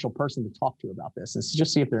potential person to talk to about this, and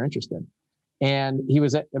just see if they're interested. And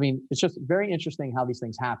it's just very interesting how these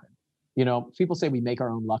things happen. You know, people say we make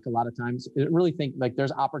our own luck a lot of times. I really think like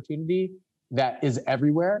there's opportunity that is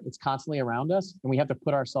everywhere. It's constantly around us, and we have to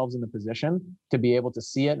put ourselves in the position to be able to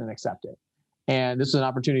see it and accept it. And this is an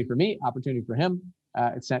opportunity for me, opportunity for him.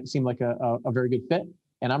 It seemed like a very good fit,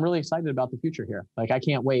 and I'm really excited about the future here. Like I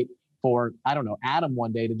can't wait for, I don't know, Adam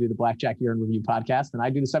one day to do the Blackjack Year in Review podcast, and I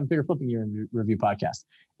do the 7-Figure Flipping Year in Review podcast,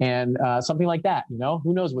 and something like that. You know,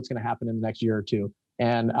 who knows what's going to happen in the next year or two.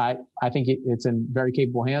 And I think it's in very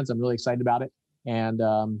capable hands. I'm really excited about it, and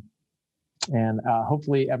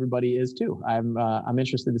hopefully everybody is too. I'm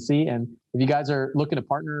interested to see. And if you guys are looking to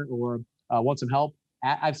partner or want some help,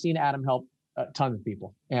 I've seen Adam help tons of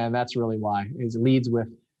people, and that's really why. He leads with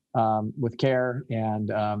care,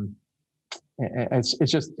 and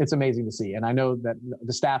it's amazing to see. And I know that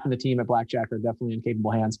the staff and the team at Blackjack are definitely in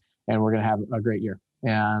capable hands, and we're going to have a great year.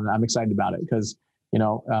 And I'm excited about it because, you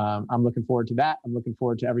know, I'm looking forward to that. I'm looking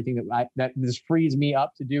forward to everything that this frees me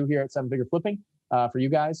up to do here at 7-Figure Flipping for you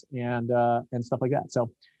guys and stuff like that.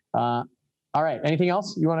 So, all right. Anything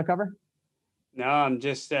else you want to cover? No, I'm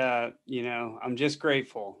just, I'm just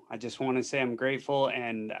grateful. I just want to say I'm grateful.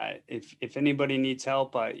 And if anybody needs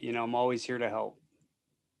help, I'm always here to help.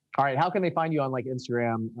 All right. How can they find you on like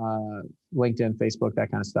Instagram, LinkedIn, Facebook, that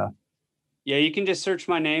kind of stuff? Yeah, you can just search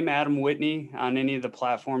my name, Adam Whitney, on any of the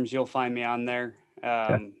platforms. You'll find me on there.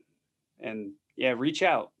 Okay. And yeah, reach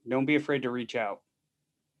out. Don't be afraid to reach out.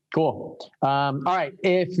 Cool. All right.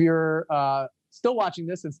 If you're still watching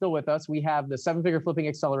this and still with us, we have the 7-Figure Flipping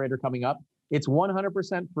Accelerator coming up. It's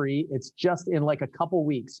 100% free. It's just in like a couple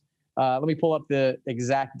weeks. Let me pull up the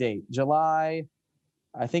exact date. July,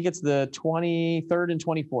 I think it's the 23rd and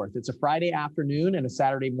 24th. It's a Friday afternoon and a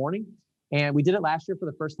Saturday morning. And we did it last year for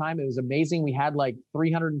the first time. It was amazing. We had like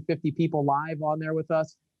 350 people live on there with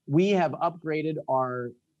us. We have upgraded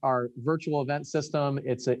our virtual event system.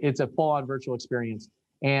 It's a full-on virtual experience.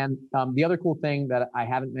 And the other cool thing that I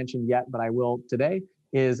haven't mentioned yet, but I will today,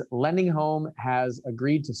 is Lending Home has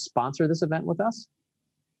agreed to sponsor this event with us.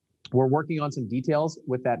 We're working on some details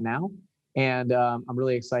with that now. And I'm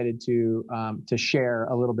really excited to share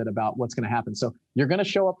a little bit about what's going to happen. So you're going to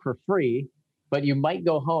show up for free, but you might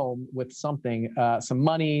go home with something, some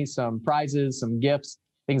money, some prizes, some gifts,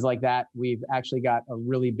 things like that. We've actually got a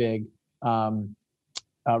really big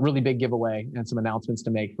giveaway and some announcements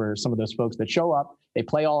to make for some of those folks that show up. They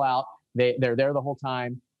play all out. They're there the whole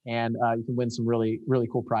time, and you can win some really, really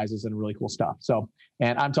cool prizes and really cool stuff. So,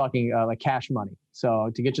 and I'm talking like cash money. So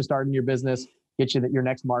to get you started in your business, get you your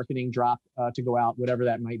next marketing drop to go out, whatever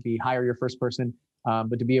that might be, hire your first person,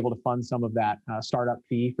 but to be able to fund some of that startup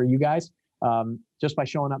fee for you guys just by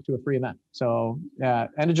showing up to a free event. So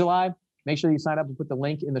end of July, make sure you sign up and put the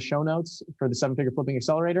link in the show notes for the 7-Figure Flipping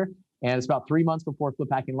Accelerator. And it's about 3 months before Flip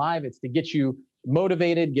Hacking Live. It's to get you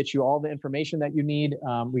motivated, get you all the information that you need.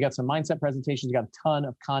 We got some mindset presentations. We got a ton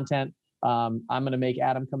of content. I'm going to make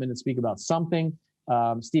Adam come in and speak about something.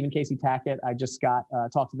 Stephen Casey Tackett, I just got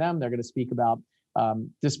talked to them. They're going to speak about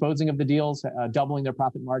disposing of the deals, doubling their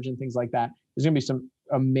profit margin, things like that. There's going to be some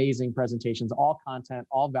amazing presentations, all content,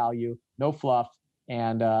 all value, no fluff,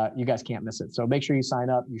 and you guys can't miss it. So make sure you sign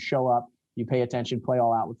up, you show up, you pay attention, play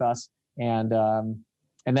all out with us,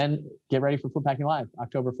 and then get ready for Flip Hacking Live,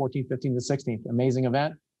 October 14th, 15th, and 16th. Amazing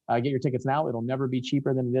event. Get your tickets now. It'll never be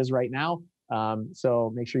cheaper than it is right now.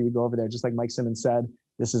 So make sure you go over there. Just like Mike Simmons said,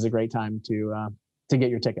 this is a great time to get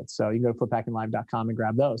your tickets. So you can go to fliphackinglive.com and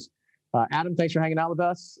grab those. Adam, thanks for hanging out with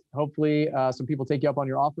us. Hopefully some people take you up on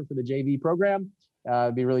your offer for the JV program.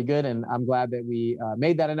 It'd be really good. And I'm glad that we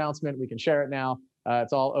made that announcement. We can share it now.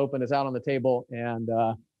 It's all open. It's out on the table. And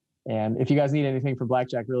if you guys need anything from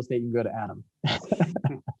Blackjack Real Estate, you can go to Adam.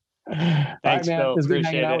 Thanks, all right, man. Bill. It's good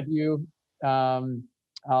Appreciate hanging out it. with you.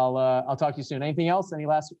 I'll talk to you soon. Anything else? Any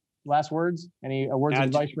last words? Any words of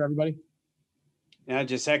advice for everybody? Yeah,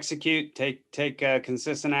 just execute. Take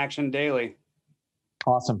consistent action daily.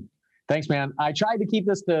 Awesome. Thanks, man. I tried to keep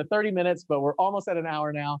this to 30 minutes, but we're almost at an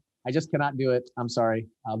hour now. I just cannot do it. I'm sorry.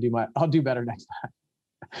 I'll do better next time.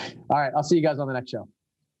 All right. I'll see you guys on the next show.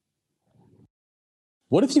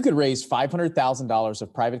 What if you could raise $500,000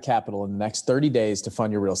 of private capital in the next 30 days to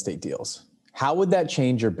fund your real estate deals? How would that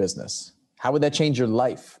change your business? How would that change your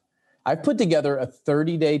life? I've put together a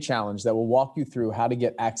 30-day challenge that will walk you through how to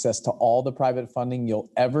get access to all the private funding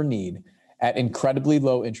you'll ever need at incredibly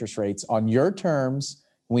low interest rates on your terms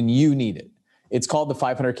when you need it. It's called the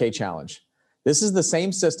 500K Challenge. This is the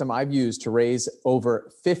same system I've used to raise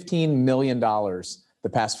over $15 million the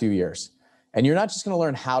past few years. And you're not just going to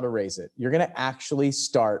learn how to raise it. You're going to actually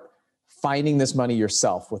start finding this money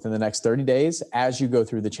yourself within the next 30 days as you go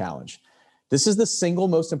through the challenge. This is the single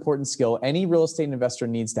most important skill any real estate investor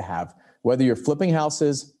needs to have, whether you're flipping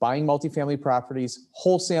houses, buying multifamily properties,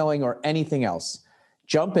 wholesaling, or anything else.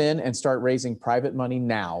 Jump in and start raising private money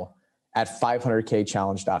now at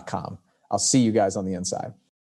 500kchallenge.com. I'll see you guys on the inside.